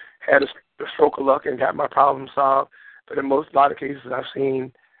had a stroke of luck and got my problem solved. But in a lot of cases, I've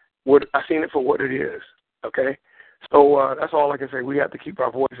seen it for what it is. Okay, so that's all I can say. We have to keep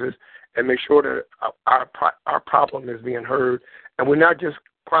our voices and make sure that our problem is being heard, and we're not just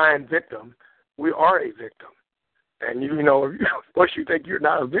crying victim. We are a victim, and once you think you're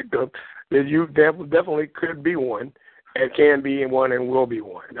not a victim, then you definitely could be one, and can be one, and will be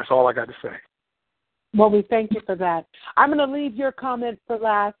one. That's all I got to say. Well, we thank you for that. I'm going to leave your comment for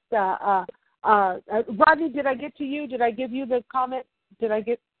last. Rodney, did I get to you? Did I give you the comment? Did I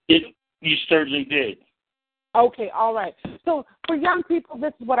get? You certainly did. Okay, all right. So for young people,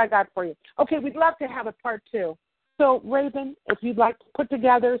 this is what I got for you. Okay, we'd love to have a part 2. So, Raven, if you'd like to put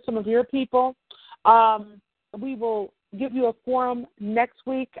together some of your people, we will give you a forum next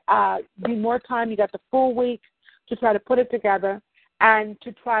week. Need more time. You got the full week to try to put it together and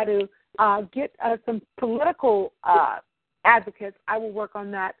to try to get some political advocates. I will work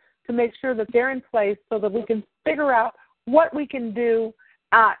on that to make sure that they're in place so that we can figure out what we can do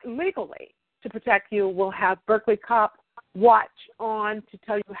legally to protect you. We'll have Berkeley Cop Watch on to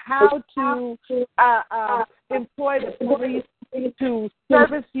tell you how to employ the police to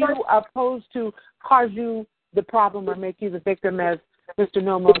service you opposed to cause you the problem or make you the victim, as Mr.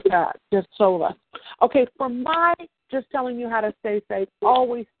 Nomo just told us. Okay, for my just telling you how to stay safe,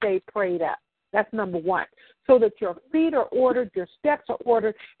 always stay prayed up. That's number one. So that your feet are ordered, your steps are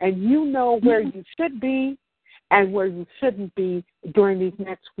ordered, and you know where you should be and where you shouldn't be during these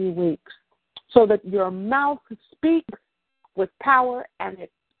next few weeks. So that your mouth speaks with power and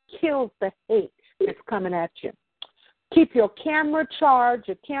it kills the hate that's coming at you. Keep your camera charged,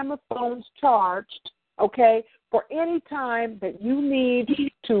 your camera phones charged, okay, for any time that you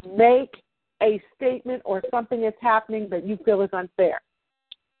need to make a statement or something that's happening that you feel is unfair.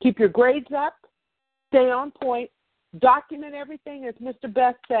 Keep your grades up, stay on point, document everything, as Mr.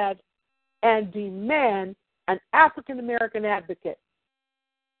 Best said, and demand an African-American advocate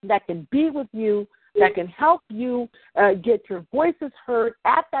that can be with you, that can help you get your voices heard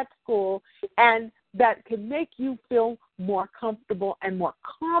at that school, and that can make you feel more comfortable and more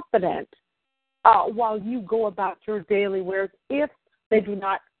confident while you go about your daily wares, if they do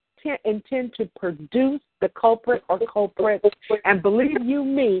not intend to produce the culprit or culprits. And believe you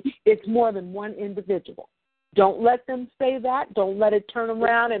me, it's more than one individual. Don't let them say that. Don't let it turn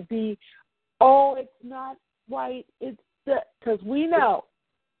around and be, oh, it's not right. It's because we know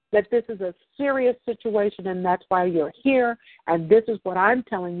that this is a serious situation, and that's why you're here, and this is what I'm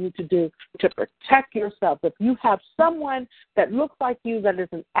telling you to do to protect yourself. If you have someone that looks like you, that is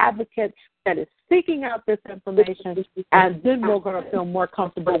an advocate, that is seeking out this information, and then we're going to feel more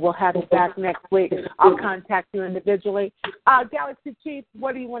comfortable. We'll have you back next week. I'll contact you individually. Galaxy Chief,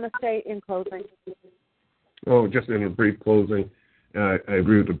 what do you want to say in closing? Oh, just in a brief closing, I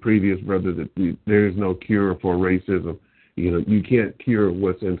agree with the previous brother that there is no cure for racism. You can't cure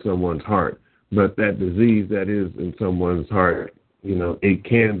what's in someone's heart, but that disease that is in someone's heart, it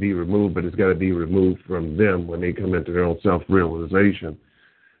can be removed, but it's got to be removed from them when they come into their own self-realization.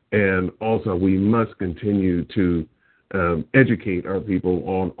 And also, we must continue to educate our people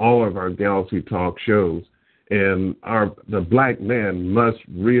on all of our Galaxy Talk shows. And the black man must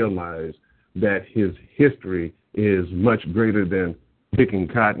realize that his history is much greater than picking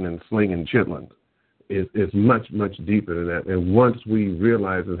cotton and slinging chitlins. It's much, much deeper than that. And once we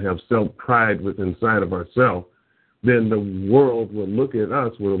realize and have self-pride within inside of ourselves, then the world will look at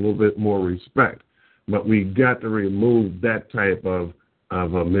us with a little bit more respect. But we got to remove that type of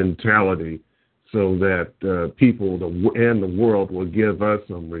a mentality so that people and the world will give us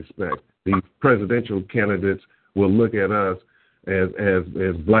some respect. The presidential candidates will look at us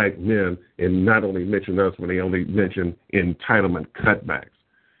as black men and not only mention us when they only mention entitlement cutbacks.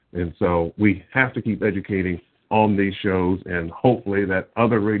 And so we have to keep educating on these shows, and hopefully that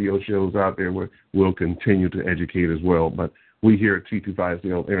other radio shows out there will continue to educate as well. But we here at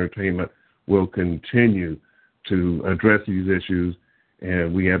T250 Entertainment will continue to address these issues.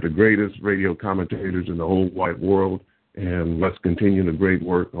 And we have the greatest radio commentators in the whole wide world. And let's continue the great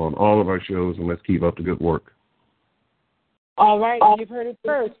work on all of our shows, and let's keep up the good work. All right, you've heard it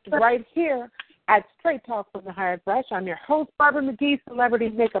first, right here at Straight Talk from the Hired Brush. I'm your host, Barbara McGee, celebrity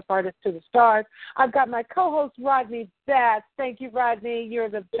makeup artist to the stars. I've got my co-host, Rodney Bass. Thank you, Rodney. You're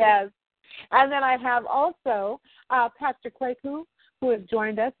the best. And then I have also Pastor Kwaku, who has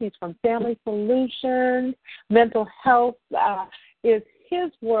joined us. He's from Family Solutions. Mental health is his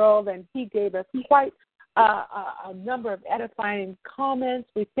world, and he gave us quite a number of edifying comments.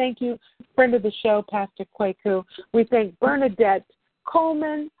 We thank you, friend of the show, Pastor Kwaku. We thank Bernadette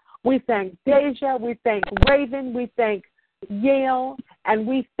Coleman. We thank Deja. We thank Raven. We thank Yale. And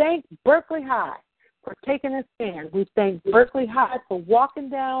we thank Berkeley High for taking a stand. We thank Berkeley High for walking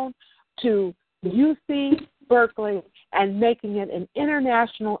down to UC Berkeley and making it an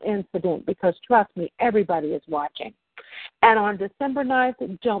international incident, because, trust me, everybody is watching. And on December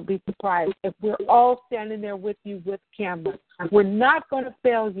 9th, don't be surprised if we're all standing there with you with cameras. We're not going to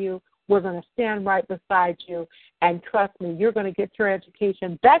fail you. We're going to stand right beside you. And trust me, you're going to get your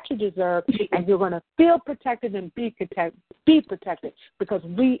education that you deserve, and you're going to feel protected and be protected, because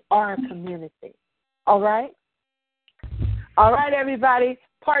we are a community. All right? All right, everybody.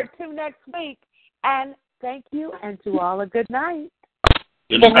 Part 2 next week. And thank you, and to all a good night.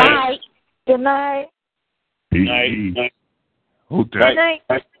 Good night. Good night. Good night. Okay. Good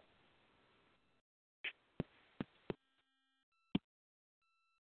night.